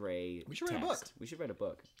dark gray. We should write a book. We should write a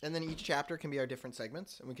book. And then each chapter can be our different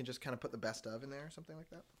segments, and we can just kind of put the best of in there or something like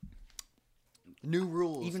that. New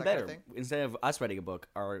rules. Even that better. Kind of thing. Instead of us writing a book,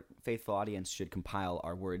 our faithful audience should compile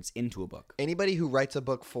our words into a book. Anybody who writes a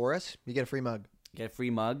book for us, you get a free mug. Get a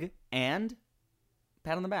free mug and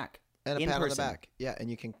pat on the back. And a in pat person. on the back. Yeah, and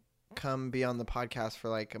you can come be on the podcast for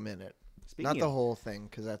like a minute. Speaking Not the of- whole thing,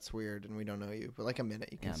 because that's weird and we don't know you. But like a minute,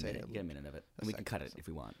 you can Yeah, a say minute. it. You get a minute of it. And we can cut it if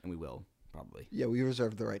we want, and we will, probably. Yeah, we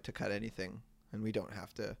reserve the right to cut anything, and we don't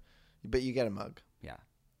have to. But you get a mug. Yeah.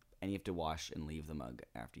 and you have to wash and leave the mug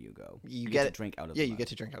after you go. You get to it. drink out of Yeah, the you mug. get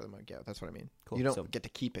to drink out of the mug. Yeah, that's what I mean. Cool. You don't So get to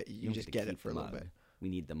keep it. You don't just to get it keep for a the little mug. bit. We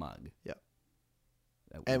need the mug. Yeah.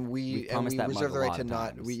 We We promised that reserve mug the a right lot to of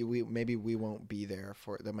not. times. We maybe we won't be there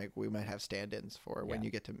for the mic. We might have stand-ins for when Yeah.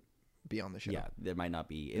 you get to be on the show. Yeah, there might not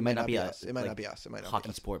be. It might not be us. It might not be us. It might not be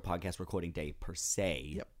us. HockeySport podcast recording day per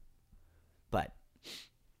se. Yep. But,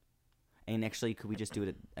 and actually, could we just do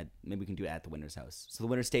it at maybe we can do it at the winner's house. So the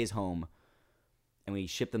winner stays home, and we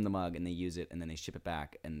ship them the mug, and they use it, and then they ship it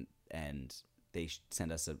back, and they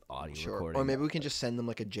send us an audio Sure. recording. Or maybe we can just send them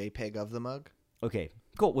like a JPEG of the mug. Okay,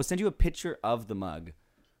 cool. We'll send you a picture of the mug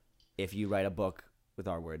if you write a book with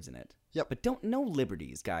our words in it. Yep. But no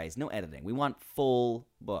liberties, guys. No editing. We want full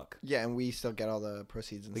book. Yeah, and we still get all the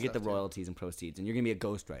proceeds and We stuff. get the royalties and proceeds, and you're gonna be a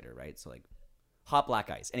ghostwriter, right? So like, Hot Black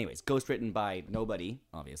Ice. Anyways, ghost written by nobody,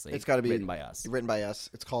 obviously. It's got to be written by us. Written by us.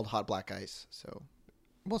 It's called Hot Black Ice. So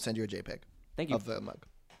we'll send you a JPEG Thank you. of the mug.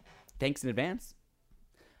 Thanks in advance.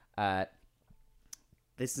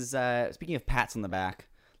 This is speaking of pats on the back.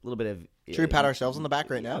 A little bit of. Should we pat ourselves on the back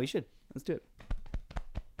right Yeah, now? we should. Let's do it.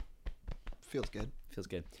 Feels good. Feels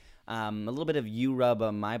good. A little bit of you rub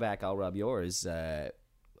my back, I'll rub yours.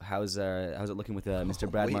 How's it looking with Mr.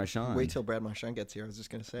 Brad Marchand? Wait till Brad Marchand gets here. I was just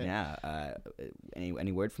gonna say. Yeah.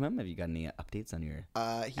 Any word from him? Have you got any updates on your?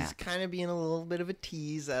 He's kind of being a little bit of a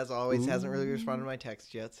tease, as always. Hasn't really responded to my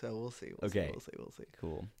text yet, so we'll see. We'll see.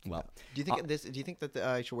 Cool. Well, Do you think Do you think that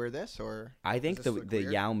I should wear this, or I think does the this look the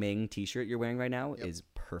weird? Yao Ming T-shirt you're wearing right now is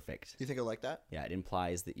perfect. Do you think I like that? Yeah, it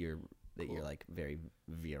implies that you're like very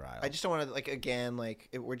virile. I just don't want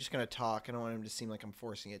to we're just gonna talk. I don't want him to seem like I'm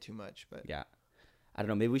forcing it too much, but Yeah, I don't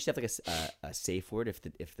know. Maybe we should have like a safe word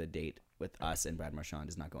if the date with us and Brad Marchand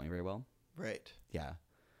is not going very well. right. Yeah,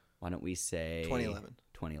 why don't we say 2011?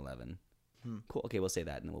 2011. Cool. Okay, we'll say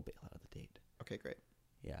that, and then we'll bail out of the date. Okay, great.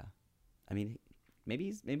 Yeah, I mean,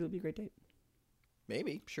 maybe it'll be a great date.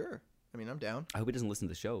 Maybe, sure. I mean, I'm down. I hope he doesn't listen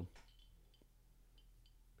to the show.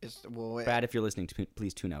 Brad, If you're listening,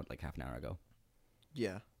 please tune out like half an hour ago.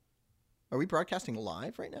 yeah. Are we broadcasting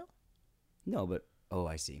live right now? No, but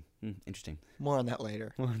I see. Interesting. More on that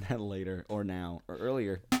later. More on that later, or now, or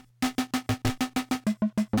earlier.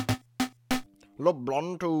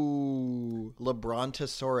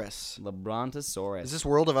 Lebrontosaurus. LeBrontosaurus. Is this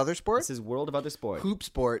World of Other Sport? This is World of Other Sport. Hoop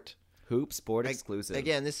Sport. Hoop Sport exclusive.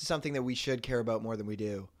 Again, this is something that we should care about more than we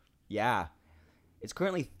do. Yeah. It's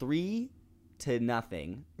currently 3-0.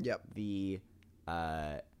 Yep. The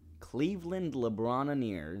Cleveland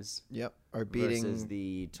LeBronaneers Yep. Are beating versus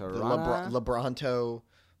the the Toronto Lebronto.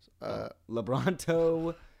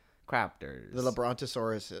 Lebronto Craptors. The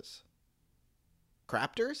Lebrontosauruses.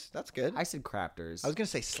 Craptors? That's good. I said Craptors. I was going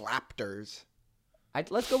to say Slaptors.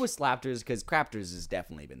 Let's go with Slaptors because Craptors has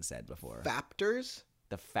definitely been said before. Faptors?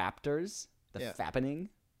 The Faptors? The Yeah. Fappening?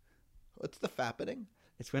 What's the fappening?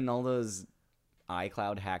 It's when all those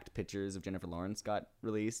iCloud hacked pictures of Jennifer Lawrence got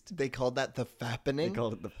released. They called that the fappening? They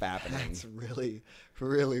called it the Fappening. That's really,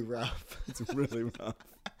 really rough. It's really rough.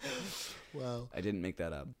 Wow. I didn't make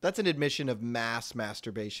that up. That's an admission of mass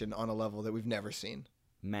masturbation on a level that we've never seen.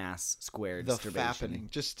 Mass squared The masturbation. fappening.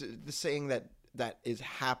 Just the saying that is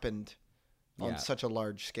happened on Yeah. such a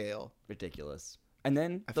large scale. Ridiculous. And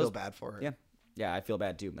then I feel bad for her. Yeah. Yeah, I feel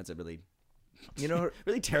bad too. That's a really You know,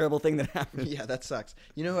 really terrible thing that happened. yeah, that sucks.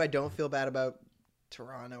 You know who I don't feel bad about?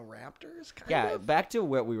 Toronto Raptors, kind Yeah, of. back to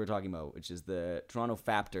what we were talking about, which is the Toronto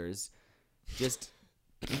Faptors. Just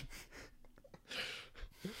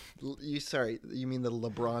You mean the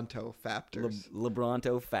Lebronto Faptors?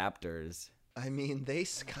 LeBronto Faptors. I mean, they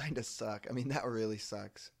kind of suck. I mean, that really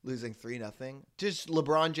sucks. Losing 3-0. Just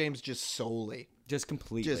LeBron James just solely. Just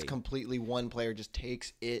completely. One player just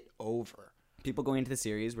takes it over. People going into the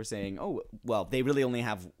series were saying, oh, well, they really only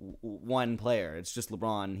have one player. It's just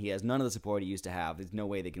LeBron. He has none of the support he used to have. There's no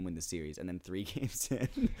way they can win the series. And then 3 games in,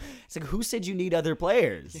 it's like, who said you need other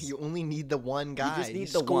players? You only need the one guy. just need he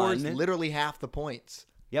the scores one. literally half the points.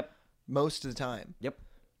 Yep. Most of the time. Yep.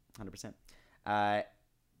 100%.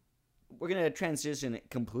 We're going to transition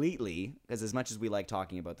completely, because as much as we like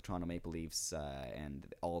talking about the Toronto Maple Leafs and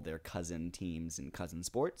all their cousin teams and cousin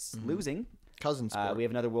sports losing, Cousin sport. we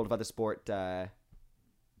have another World of Other Sport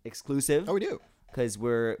exclusive. Oh, we do. Because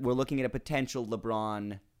we're looking at a potential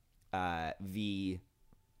LeBron v.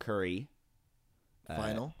 Curry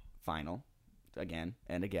final again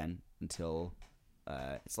and again until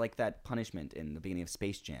it's like that punishment in the beginning of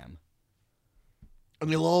Space Jam. And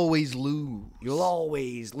you'll always lose. You'll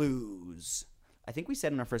always lose. I think we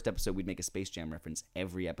said in our first episode we'd make a Space Jam reference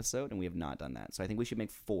every episode, and we have not done that. So I think we should make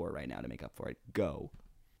 4 right now to make up for it. Go.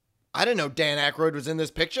 I didn't know Dan Aykroyd was in this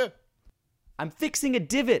picture. I'm fixing a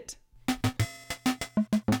divot.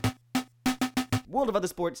 World of Other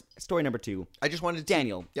Sports, story number 2. I just wanted to...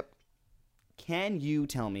 Daniel. Yep. Can you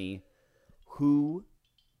tell me who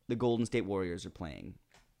the Golden State Warriors are playing?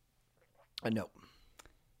 No.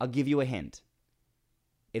 I'll give you a hint.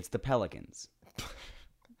 It's the Pelicans.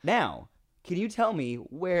 Now, can you tell me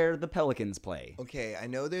where the Pelicans play? Okay, I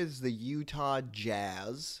know there's the Utah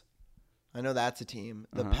Jazz. I know that's a team.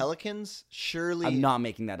 The Pelicans, surely... I'm not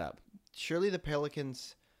making that up. Surely the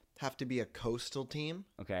Pelicans have to be a coastal team.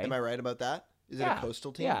 Okay. Am I right about that? Is it a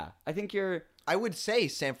coastal team? Yeah, I think you're... I would say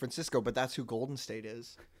San Francisco, but that's who Golden State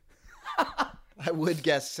is. I would have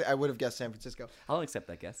guessed San Francisco. I'll accept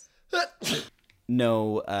that guess.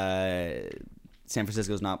 No, San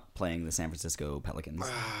Francisco's not playing the San Francisco Pelicans.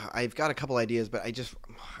 I've got a couple ideas, but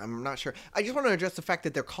I'm not sure. I just want to address the fact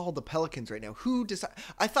that they're called the Pelicans right now.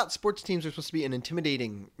 I thought sports teams are supposed to be an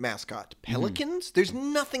intimidating mascot. Pelicans? There's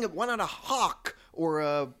nothing. Why not a hawk or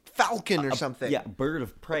a falcon or something? Yeah, bird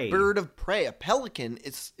of prey. Bird of prey. A pelican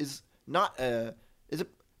is not it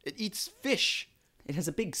eats fish. It has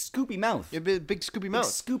a big scoopy mouth. A big scoopy mouth.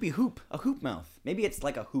 Scoopy hoop. A hoop mouth. Maybe it's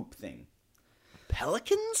like a hoop thing.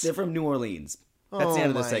 Pelicans? They're from New Orleans. That's the end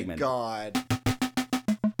of the segment. Oh my God.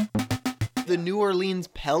 The New Orleans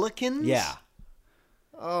Pelicans? Yeah.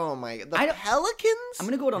 Oh my God. The Pelicans? I'm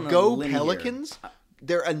going to go on a limb Pelicans? Here.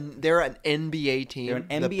 They're an NBA team. They're an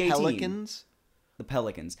NBA the Pelicans? team. The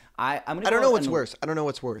Pelicans. I don't know what's worse. I don't know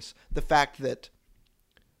what's worse. The fact that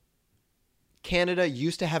Canada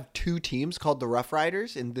used to have 2 teams called the Rough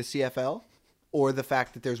Riders in the CFL, or the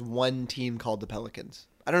fact that there's 1 team called the Pelicans.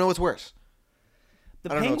 I don't know what's worse. The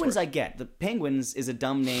Penguins I get. The Penguins is a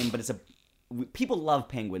dumb name, but people love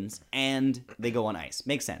penguins, and they go on ice.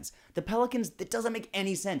 Makes sense. The Pelicans, it doesn't make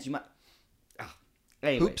any sense. You might...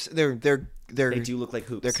 Anyway, hoops, they do look like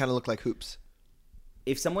hoops. They kind of look like hoops.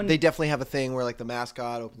 If someone... They definitely have a thing where like the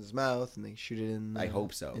mascot opens his mouth and they shoot it in I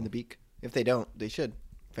hope so. In the beak. If they don't, they should.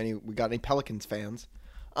 We got any Pelicans fans?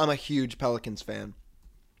 I'm a huge Pelicans fan.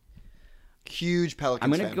 Huge Pelicans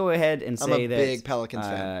fan. I'm going to go ahead and say that... I'm a big Pelicans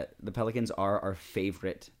fan. The Pelicans are our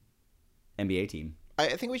favorite NBA team. I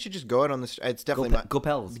think we should just go out on the street. It's definitely Go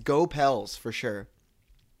Pels. Go Pels, for sure.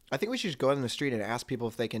 I think we should just go out on the street and ask people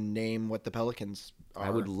if they can name what the Pelicans are. I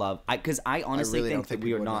would love... Because I honestly really think that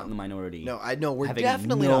we are not in the minority. No, I know. We're having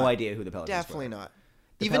definitely no not. idea who the Pelicans Definitely were. not.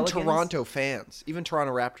 The Even Pelicans? Toronto fans. Even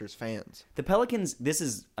Toronto Raptors fans. The Pelicans, this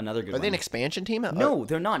is another good one. Are they an expansion team? No,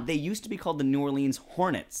 they're not. They used to be called the New Orleans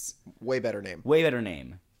Hornets. Way better name. Way better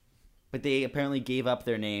name. But they apparently gave up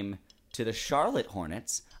their name to the Charlotte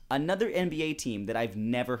Hornets, another NBA team that I've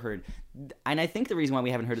never heard. And I think the reason why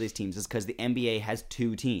we haven't heard of these teams is because the NBA has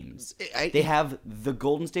 2 teams. They have the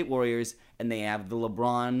Golden State Warriors and they have the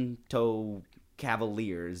LeBron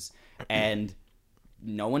Cavaliers. And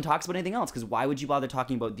no one talks about anything else because why would you bother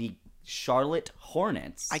talking about the Charlotte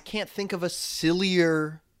Hornets? I can't think of a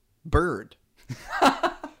sillier bird.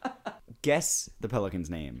 Guess the Pelicans'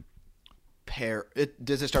 name.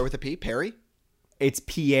 Does it start with a P? Perry? It's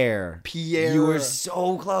Pierre. Pierre. You were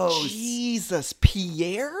so close. Jesus,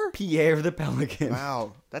 Pierre? Pierre the Pelican.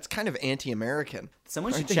 Wow, that's kind of anti-American.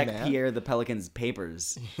 Someone should check Pierre the Pelican's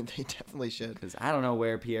papers. They definitely should. Because I don't know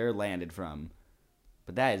where Pierre landed from.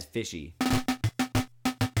 But that is fishy.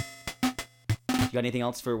 You got anything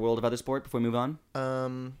else for World of Other Sport before we move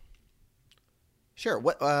on? Sure.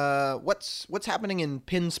 What's happening in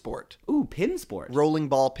pin sport? Ooh, pin sport. Rolling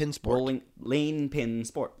ball pin sport. Lane pin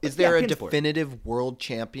sport. Is there a definitive world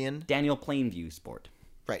champion? Daniel Plainview sport.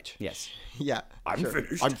 Right. Yes. Yeah. I'm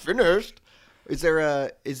finished. I'm finished. Is there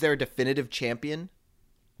a definitive champion?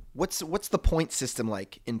 What's the point system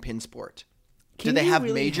like in pin sport? Do they have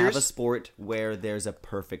really majors? Have a sport where there's a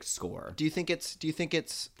perfect score? Do you think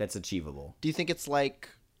it's that's achievable? Do you think it's like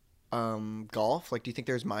golf? Like, do you think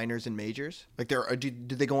there's minors and majors? Like, do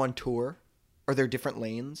they go on tour? Are there different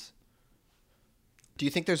lanes? Do you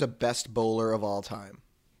think there's a best bowler of all time?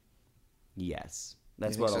 Yes.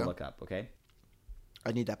 That's what I'll look up, okay?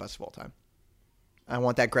 I need that best of all time. I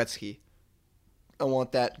want that Gretzky. I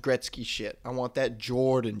want that Gretzky shit. I want that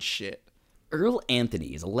Jordan shit. Earl Anthony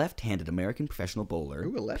is a left-handed American professional bowler,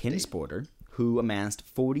 pin sporter, who amassed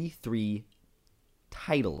 43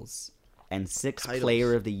 titles and 6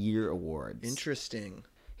 Player of the Year awards. Interesting.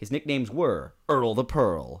 His nicknames were Earl the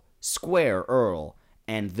Pearl, Square Earl,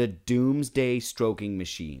 and the Doomsday Stroking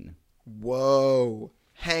Machine. Whoa.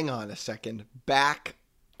 Hang on a second. Back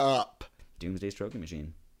up. Doomsday Stroking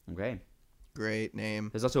Machine. Okay. Great name.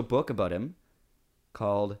 There's also a book about him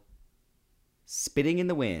called Spitting in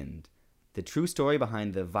the Wind, the true story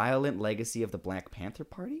behind the violent legacy of the Black Panther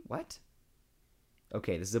Party? What?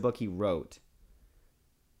 Okay, this is a book he wrote.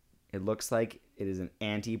 It looks like it is an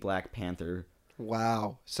anti-Black Panther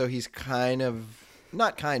Wow. So he's he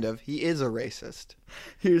is a racist.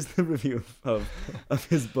 Here's the review of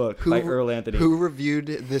his book by Earl Anthony. Who reviewed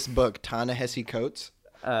this book? Ta-Nehisi Coates?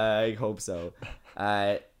 I hope so.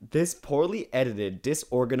 This poorly edited,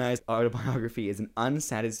 disorganized autobiography is an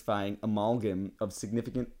unsatisfying amalgam of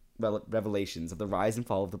significant revelations of the rise and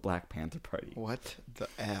fall of the Black Panther Party. What the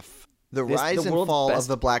F? The rise and fall of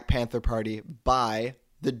the Black Panther Party by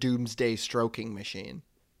the Doomsday Stroking Machine.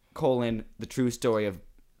 The true story of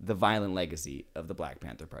the violent legacy of the Black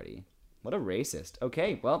Panther Party. What a racist.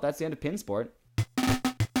 Okay, well, that's the end of Pinsport.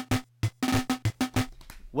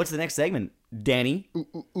 What's the next segment, Danny? It's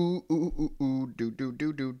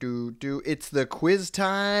the quiz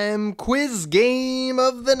game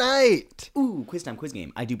of the night. Ooh, quiz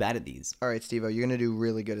game. I do bad at these. All right, Steve-O, you're going to do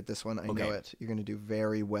really good at this one. I know it. You're going to do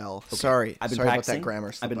very well. Okay. Sorry. I've been Sorry practicing. About that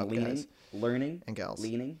grammar slip I've been leaning, guys. learning, and gals.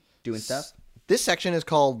 Leaning, doing stuff. This section is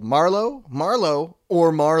called Marlowe,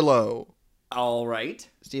 or Marlowe. All right.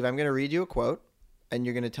 Steve, I'm going to read you a quote, and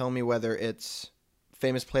you're going to tell me whether it's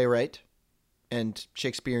famous playwright and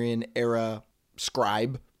Shakespearean era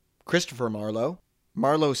scribe Christopher Marlowe,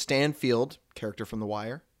 Marlowe Stanfield, character from The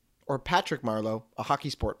Wire, or Patrick Marlowe, a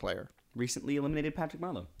HockeySport player. Recently eliminated Patrick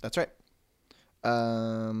Marlowe. That's right.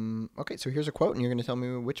 Okay, so here's a quote, and you're going to tell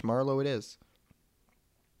me which Marlowe it is.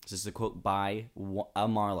 This is a quote by a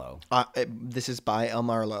Marlowe. This is by a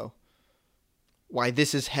Marlowe. Why,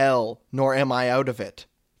 this is hell, nor am I out of it.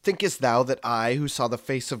 Thinkest thou that I, who saw the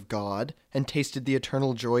face of God, and tasted the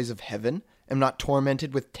eternal joys of heaven, am not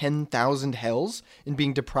tormented with 10,000 hells in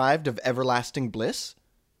being deprived of everlasting bliss?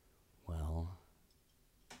 Well,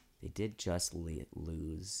 they did just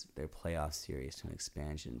lose their playoff series to an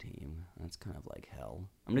expansion team. That's kind of like hell.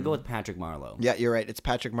 I'm going to go with Patrick Marlowe. Yeah, you're right. It's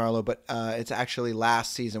Patrick Marlowe, but it's actually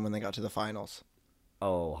last season when they got to the finals.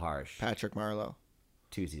 Oh, harsh. Patrick Marlowe.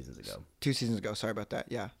 2 seasons ago. 2 seasons ago. Sorry about that.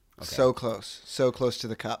 Yeah. Okay. So close. So close to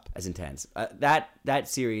the cup. As intense. That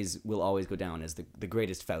series will always go down as the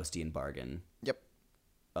greatest Faustian bargain. Yep.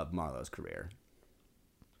 Of Marlowe's career.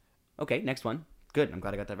 Okay, next one. Good. I'm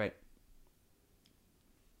glad I got that right.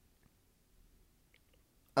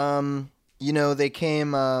 They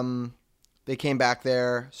came back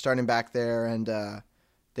there, starting back there, and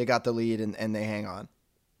they got the lead, and they hang on.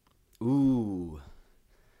 Ooh.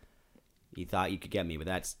 You thought you could get me, but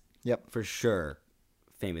that's for sure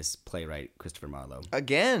famous playwright Christopher Marlowe.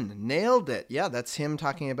 Again, nailed it. Yeah, that's him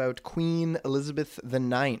talking about Queen Elizabeth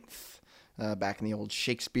IX back in the old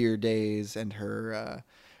Shakespeare days and her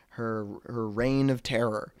reign of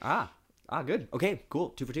terror. Good. Okay,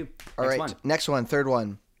 cool. 2 for 2. All right, next one, third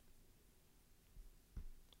one.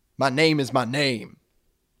 My name is my name.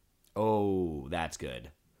 Oh, that's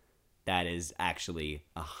good. That is actually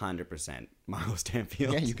 100% Marlowe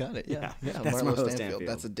Stanfield. Yeah, you got it. Yeah, that's Marlowe Stanfield.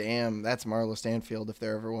 That's Marlowe Stanfield if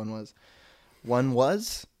there ever one was. One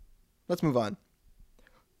was? Let's move on.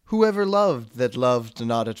 Whoever loved that loved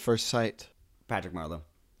not at first sight? Patrick Marlowe.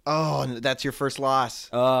 Oh, that's your first loss.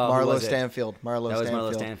 Oh, Marlowe Stanfield.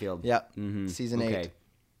 Marlowe Stanfield. Yeah. Mm-hmm. Season 8. Okay.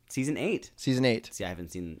 Season 8. Season 8. See, I've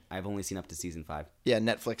only seen up to season 5. Yeah,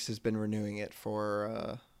 Netflix has been renewing it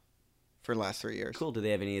for the last 3 years. Cool. Do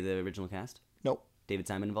they have any of the original cast? Nope. David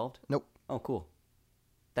Simon involved? Nope. Oh, cool.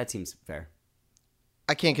 That seems fair.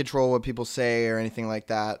 I can't control what people say or anything like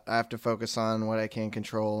that. I have to focus on what I can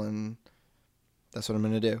control, and that's what I'm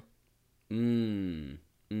going to do.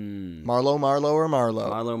 Marlowe, or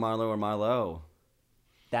Marlowe? Marlowe or Marlowe.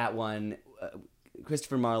 That one,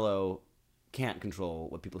 Christopher Marlowe can't control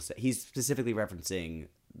what people say. He's specifically referencing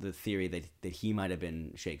the theory that he might have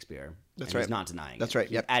been Shakespeare. That's and right. He's not denying That's it. right.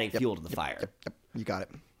 He's adding fuel to the fire. Yep. You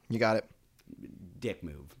got it. Dick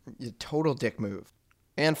move. Total dick move.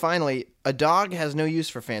 And finally, a dog has no use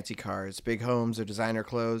for fancy cars, big homes, or designer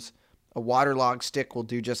clothes. A waterlogged stick will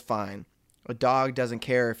do just fine. A dog doesn't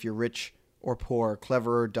care if you're rich or poor,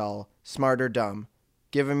 clever or dull, smart or dumb.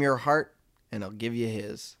 Give him your heart, and he'll give you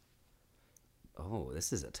his. Oh,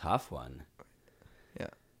 this is a tough one. Yeah.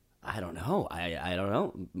 I don't know. I don't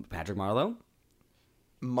know. Patrick Marlowe?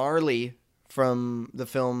 Marley from the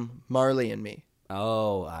film Marley and Me.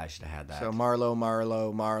 Oh, I should have had that. So Marlowe,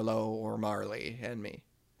 or Marley and Me.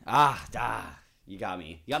 You got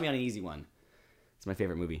me. You got me on an easy one. It's my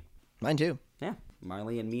favorite movie. Mine too. Yeah,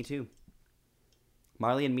 Marley and Me Too.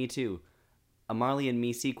 Marley and Me Too. A Marley and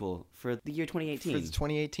Me sequel for the year 2018. For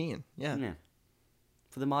 2018, yeah.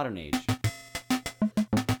 For the modern age.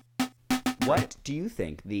 What do you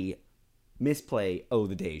think the misplay of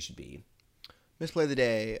the day should be? Misplay of the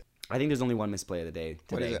day. I think there's only one misplay of the day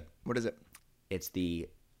today. What is it? It's the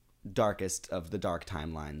darkest of the dark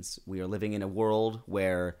timelines. We are living in a world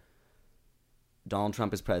where Donald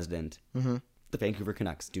Trump is president, the Vancouver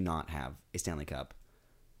Canucks do not have a Stanley Cup,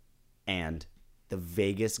 and the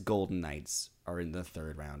Vegas Golden Knights are in the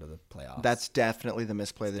third round of the playoffs. That's definitely the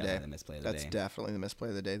misplay of the day. That's definitely the misplay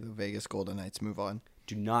of the day. The Vegas Golden Knights move on.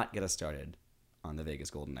 Do not get us started on the Vegas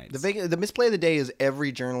Golden Knights. The misplay of the day is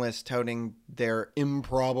every journalist touting their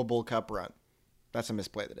improbable cup run. That's a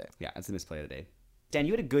misplay of the day. Yeah, that's the misplay of the day. Dan,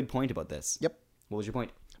 you had a good point about this. Yep. What was your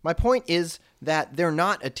point? My point is that they're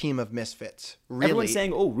not a team of misfits. Really. Everyone's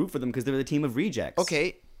saying, oh, root for them because they're the team of rejects.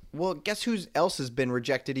 Okay, well, guess who else has been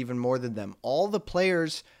rejected even more than them? All the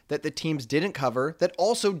players that the teams didn't cover that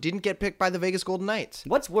also didn't get picked by the Vegas Golden Knights.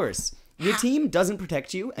 What's worse? Your team doesn't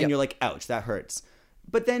protect you, and you're like, ouch, that hurts.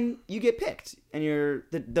 But then you get picked, and you're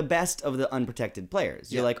the best of the unprotected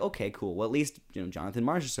players. You're like, okay, cool. Well, at least Jonathan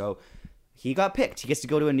Marchand, he got picked. He gets to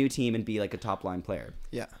go to a new team and be like a top-line player.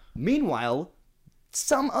 Yeah. Meanwhile,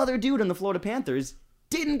 some other dude on the Florida Panthers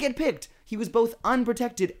didn't get picked. He was both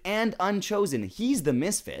unprotected and unchosen. He's the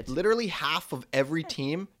misfit. Literally half of every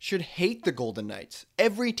team should hate the Golden Knights.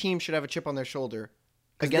 Every team should have a chip on their shoulder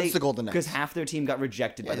against the Golden Knights. Because half their team got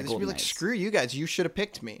rejected by the Golden Knights. Knights. Screw you guys. You should have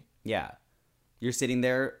picked me. Yeah. You're sitting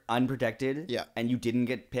there unprotected, and you didn't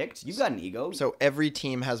get picked. You've got an ego. So every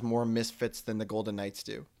team has more misfits than the Golden Knights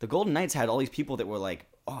do. The Golden Knights had all these people that were like,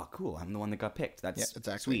 oh, cool, I'm the one that got picked. That's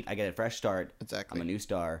sweet. I get a fresh start. Exactly. I'm a new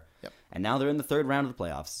star. Yep. And now they're in the third round of the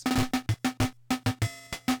playoffs.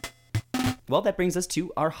 Well, that brings us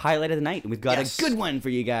to our highlight of the night. And we've got a good one for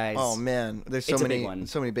you guys. Oh, man. There's so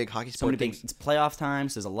many big hockey sport things. It's playoff time,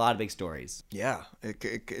 so there's a lot of big stories. Yeah.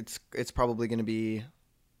 It's probably going to be...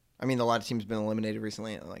 I mean, a lot of teams have been eliminated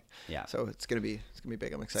recently, so it's gonna be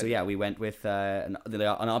big. I'm excited. So yeah, we went with an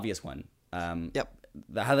obvious one. Yep.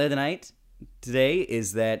 The highlight of the night today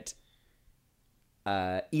is that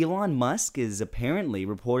Elon Musk is apparently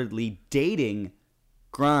reportedly dating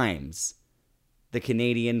Grimes, the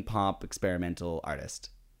Canadian pop experimental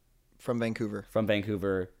artist from Vancouver,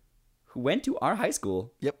 who went to our high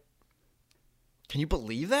school. Yep. Can you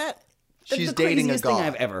believe that? She's the dating a god. Thing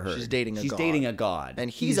I've ever heard. She's dating a god.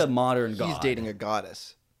 And he's a modern god. He's dating a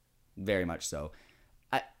goddess. Very much so.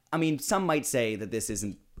 I mean, some might say that this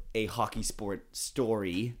isn't a hockey sport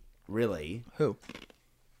story, really. Who?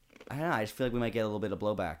 I don't know. I just feel like we might get a little bit of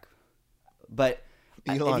blowback. But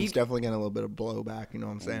Elon's definitely getting a little bit of blowback, you know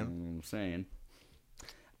what I'm saying?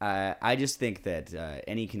 I just think that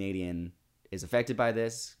any Canadian is affected by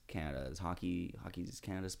this. Canada's hockey. Hockey's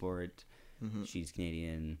Canada's sport. Mm-hmm. She's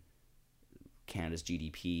Canadian. Canada's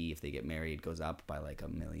GDP, if they get married, goes up by like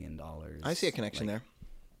 $1 million. I see a connection there.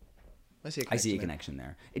 I see a connection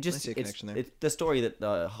there. It's the story that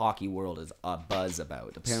the hockey world is a buzz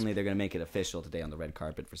about. Apparently, they're going to make it official today on the red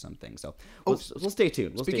carpet for something. So we'll stay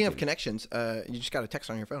tuned. Speaking of connections, you just got a text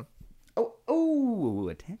on your phone. Oh,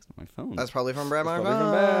 a text on my phone. That's probably from Brad Marchand.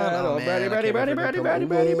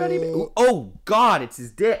 Oh, God, it's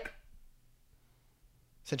his dick.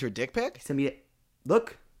 Sent you a dick pic? Send me it.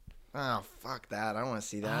 Look. Oh, fuck that. I don't want to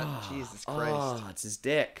see that. Jesus Christ. Oh, it's his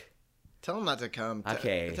dick. Tell him not to come.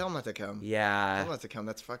 Okay. Tell him not to come. Yeah. Tell him not to come.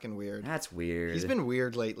 That's fucking weird. That's weird. He's been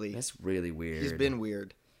weird lately. That's really weird. He's been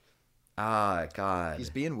weird. Ah, God. He's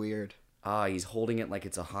being weird. He's holding it like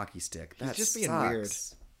it's a hockey stick. He's just being weird.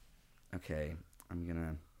 Okay. I'm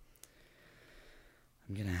gonna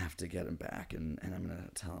have to get him back and I'm gonna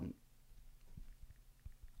tell him.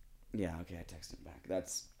 Yeah, okay, I texted him back.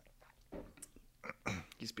 That's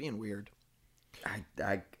he's being weird.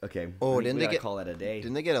 Okay. Oh, didn't they call that a day?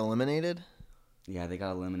 Didn't they get eliminated? Yeah, they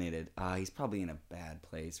got eliminated. He's probably in a bad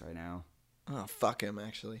place right now. Oh, fuck him,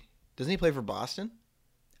 actually. Doesn't he play for Boston?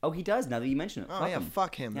 Oh, he does, now that you mention it.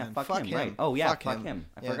 Fuck him, man. Yeah, fuck him. Right. Oh, yeah, fuck him.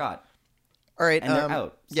 I forgot. All right. And they're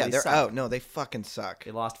out. So yeah, they're out. No, they fucking suck.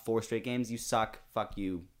 They lost 4 straight games. You suck. Fuck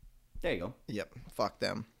you. There you go. Yep. Fuck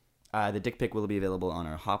them. The dick pic will be available on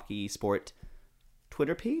our HockeySport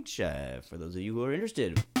Twitter page for those of you who are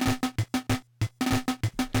interested.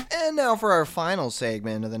 And now for our final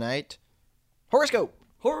segment of the night, horoscope.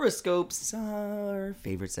 Horoscopes are our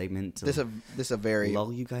favorite segment. This is a very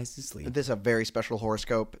lull you guys to sleep. This is a very special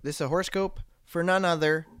horoscope. This is a horoscope for none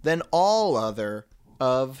other than all other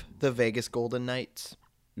of the Vegas Golden Knights.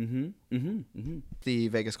 The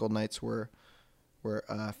Vegas Golden Knights were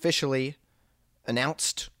officially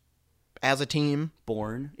announced as a team,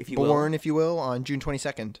 born, if you will, on June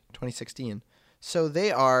 22nd, 2016. So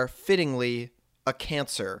they are fittingly a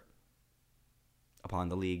cancer upon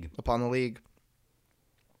the league.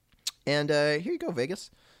 And here you go,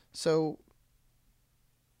 Vegas. So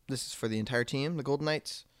this is for the entire team, the Golden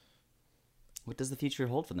Knights. What does the future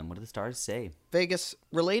hold for them? What do the stars say? Vegas,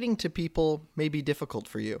 relating to people may be difficult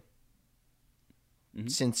for you.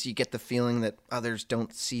 since you get the feeling that others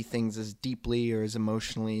don't see things as deeply or as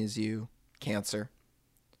emotionally as you. Cancer.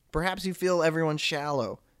 Perhaps you feel everyone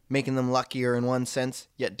shallow, making them luckier in one sense,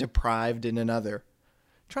 yet deprived in another.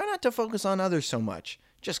 Try not to focus on others so much.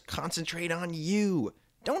 Just concentrate on you.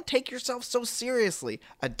 Don't take yourself so seriously.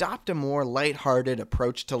 Adopt a more lighthearted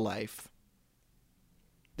approach to life.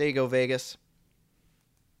 There you go, Vegas.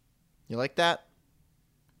 You like that?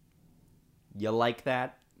 You like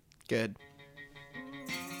that? Good.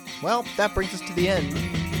 Well, that brings us to the end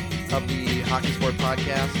of the HockeySport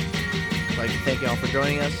podcast. I'd like to thank you all for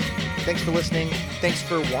joining us. Thanks for listening. Thanks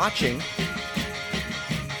for watching,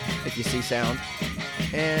 if you see sound.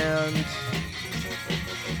 And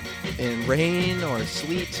in rain or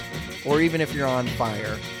sleet, or even if you're on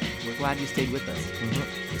fire. We're glad you stayed with us.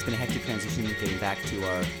 Mm-hmm. It's been a hectic transition getting back to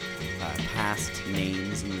our past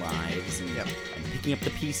names and lives and picking up the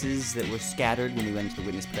pieces that were scattered when we went into the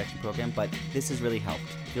witness protection program, but this has really helped.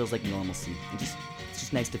 It feels like normalcy. It's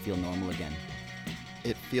just nice to feel normal again.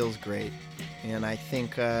 It feels great. And I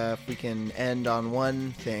think if we can end on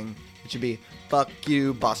one thing, it should be, fuck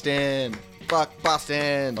you, Boston. Fuck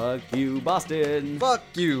Boston. Fuck you, Boston. Fuck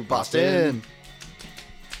you, Boston.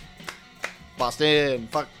 Boston.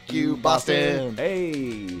 Fuck you, Boston. Hey,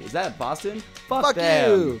 is that Boston? Fuck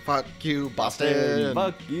them. you. Fuck you, Boston.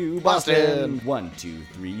 Fuck you, Boston. Boston. 1, 2,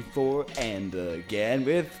 3, 4, and again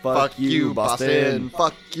with fuck you, Boston.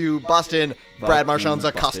 Fuck you, Boston. Brad Marchand's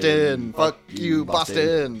a Costin. Fuck you,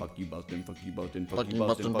 Boston. Fuck you, Boston. Fuck you, Boston. Fuck Fuck you, you,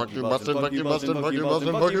 Boston. Boston. Fuck you, Boston. Fuck you, Boston. Fuck you,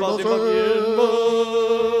 Boston. Fuck Fuck you, you, Boston.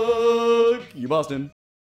 Fuck you, Boston.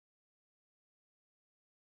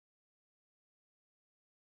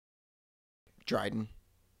 Dryden.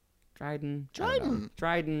 Dryden. Dryden.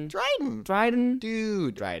 Dryden.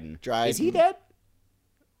 Dude. Dryden. Dryden. Is he dead?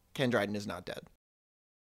 Ken Dryden is not dead.